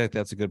mean, I feel like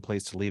that's a good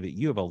place to leave it.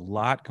 You have a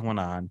lot going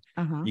on.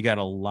 You got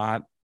a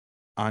lot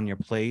on your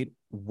plate.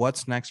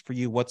 What's next for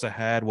you? What's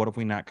ahead? What have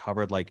we not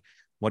covered? Like,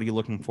 what are you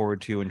looking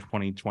forward to in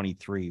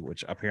 2023,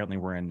 which apparently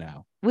we're in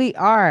now? We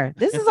are.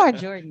 This is our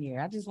Jordan year.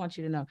 I just want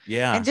you to know.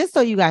 Yeah. And just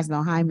so you guys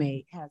know,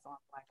 Jaime has on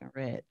black and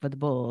red for the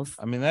Bulls.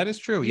 I mean, that is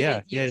true.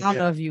 Yeah. I don't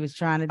know if you was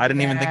trying to I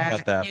didn't even think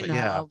about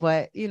that,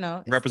 but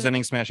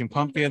representing Smashing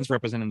Pumpkins,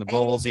 representing the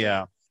Bulls.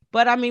 Yeah.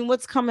 But I mean,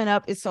 what's coming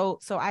up is so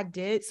I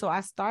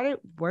started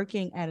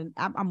working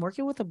I'm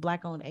working with a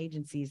Black owned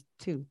agency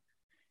too,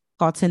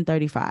 called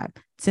 1035.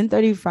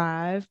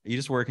 1035. You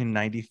just working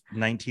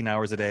 19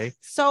 hours a day.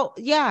 So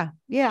yeah,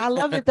 I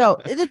love it though.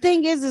 The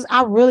thing is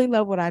I really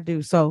love what I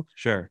do. So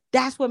sure,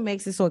 that's what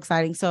makes it so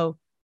exciting. So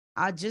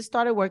I just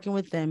started working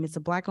with them. It's a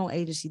Black owned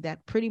agency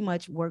that pretty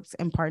much works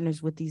and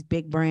partners with these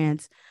big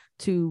brands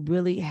to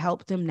really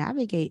help them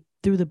navigate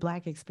through the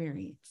Black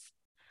experience.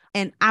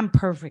 And I'm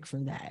perfect for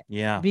that.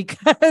 Yeah.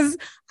 Because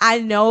I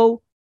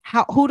know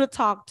who to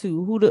talk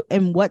to,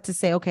 and what to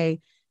say. Okay,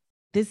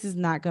 this is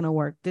not going to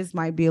work. This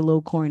might be a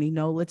little corny.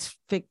 No, let's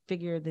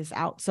figure this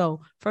out.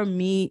 So for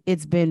me,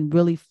 it's been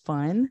really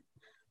fun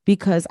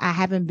because I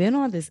haven't been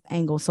on this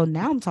angle. So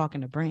now I'm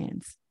talking to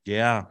brands.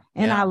 Yeah.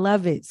 And I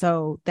love it.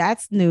 So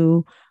that's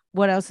new.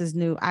 What else is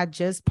new? I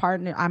just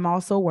partnered. I'm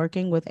also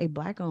working with a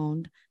Black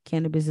owned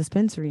cannabis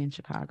dispensary in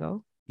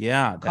Chicago.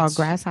 Yeah, called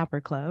Grasshopper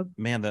Club.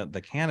 Man,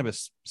 the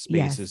cannabis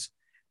space is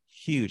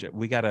huge.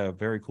 We got a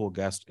very cool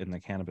guest in the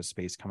cannabis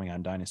space coming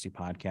on Dynasty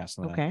Podcasts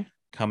in the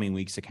coming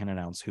weeks. I can't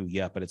announce who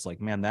yet, but it's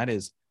like, man,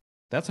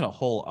 that's a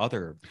whole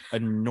other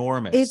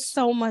enormous. It's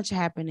so much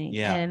happening.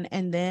 Yeah,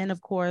 and then of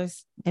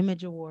course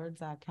Image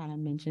Awards I kind of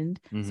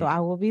mentioned, so I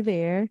will be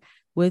there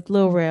with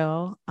Lil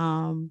Rel.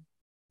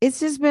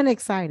 It's just been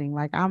exciting.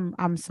 Like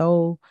I'm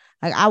so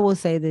like I will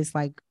say this,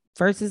 like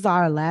first is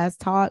our last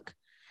talk.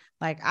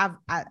 Like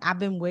I've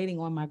been waiting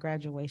on my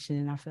graduation,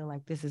 and I feel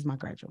like this is my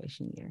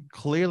graduation year.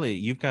 Clearly,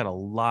 you've got a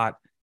lot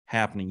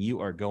happening.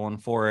 You are going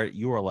for it.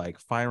 You are like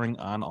firing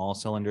on all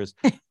cylinders.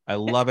 I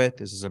love it.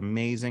 This is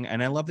amazing,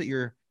 and I love that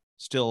you're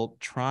still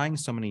trying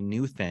so many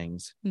new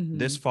things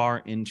this far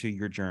into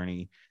your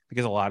journey.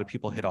 Because a lot of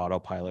people hit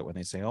autopilot when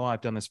they say, "Oh,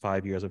 I've done this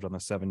 5 years, I've done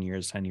this 7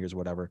 years, 10 years,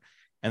 whatever,"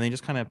 and they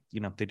just kind of,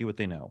 they do what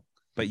they know.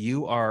 But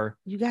you got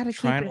to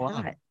keep it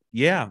hot.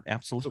 Yeah,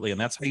 absolutely,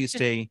 and that's how you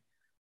stay.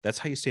 That's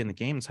how you stay in the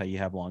game. It's how you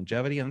have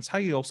longevity. And it's how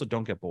you also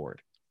don't get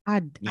bored. I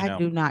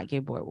do not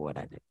get bored with what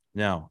I do.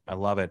 No, I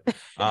love it.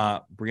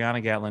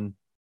 Briahna Gatlin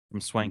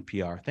from Swank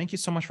PR. Thank you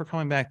so much for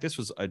coming back. This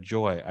was a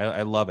joy.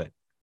 I love it.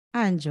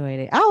 I enjoyed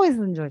it. I always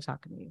enjoy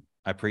talking to you.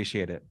 I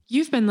appreciate it.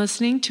 You've been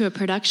listening to a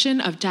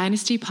production of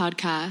Dynasty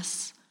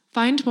Podcasts.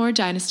 Find more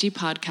Dynasty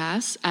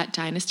Podcasts at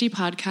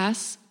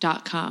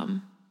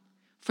dynastypodcasts.com.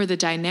 For the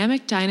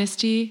dynamic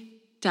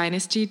dynasty,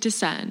 Dynasty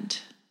Descend.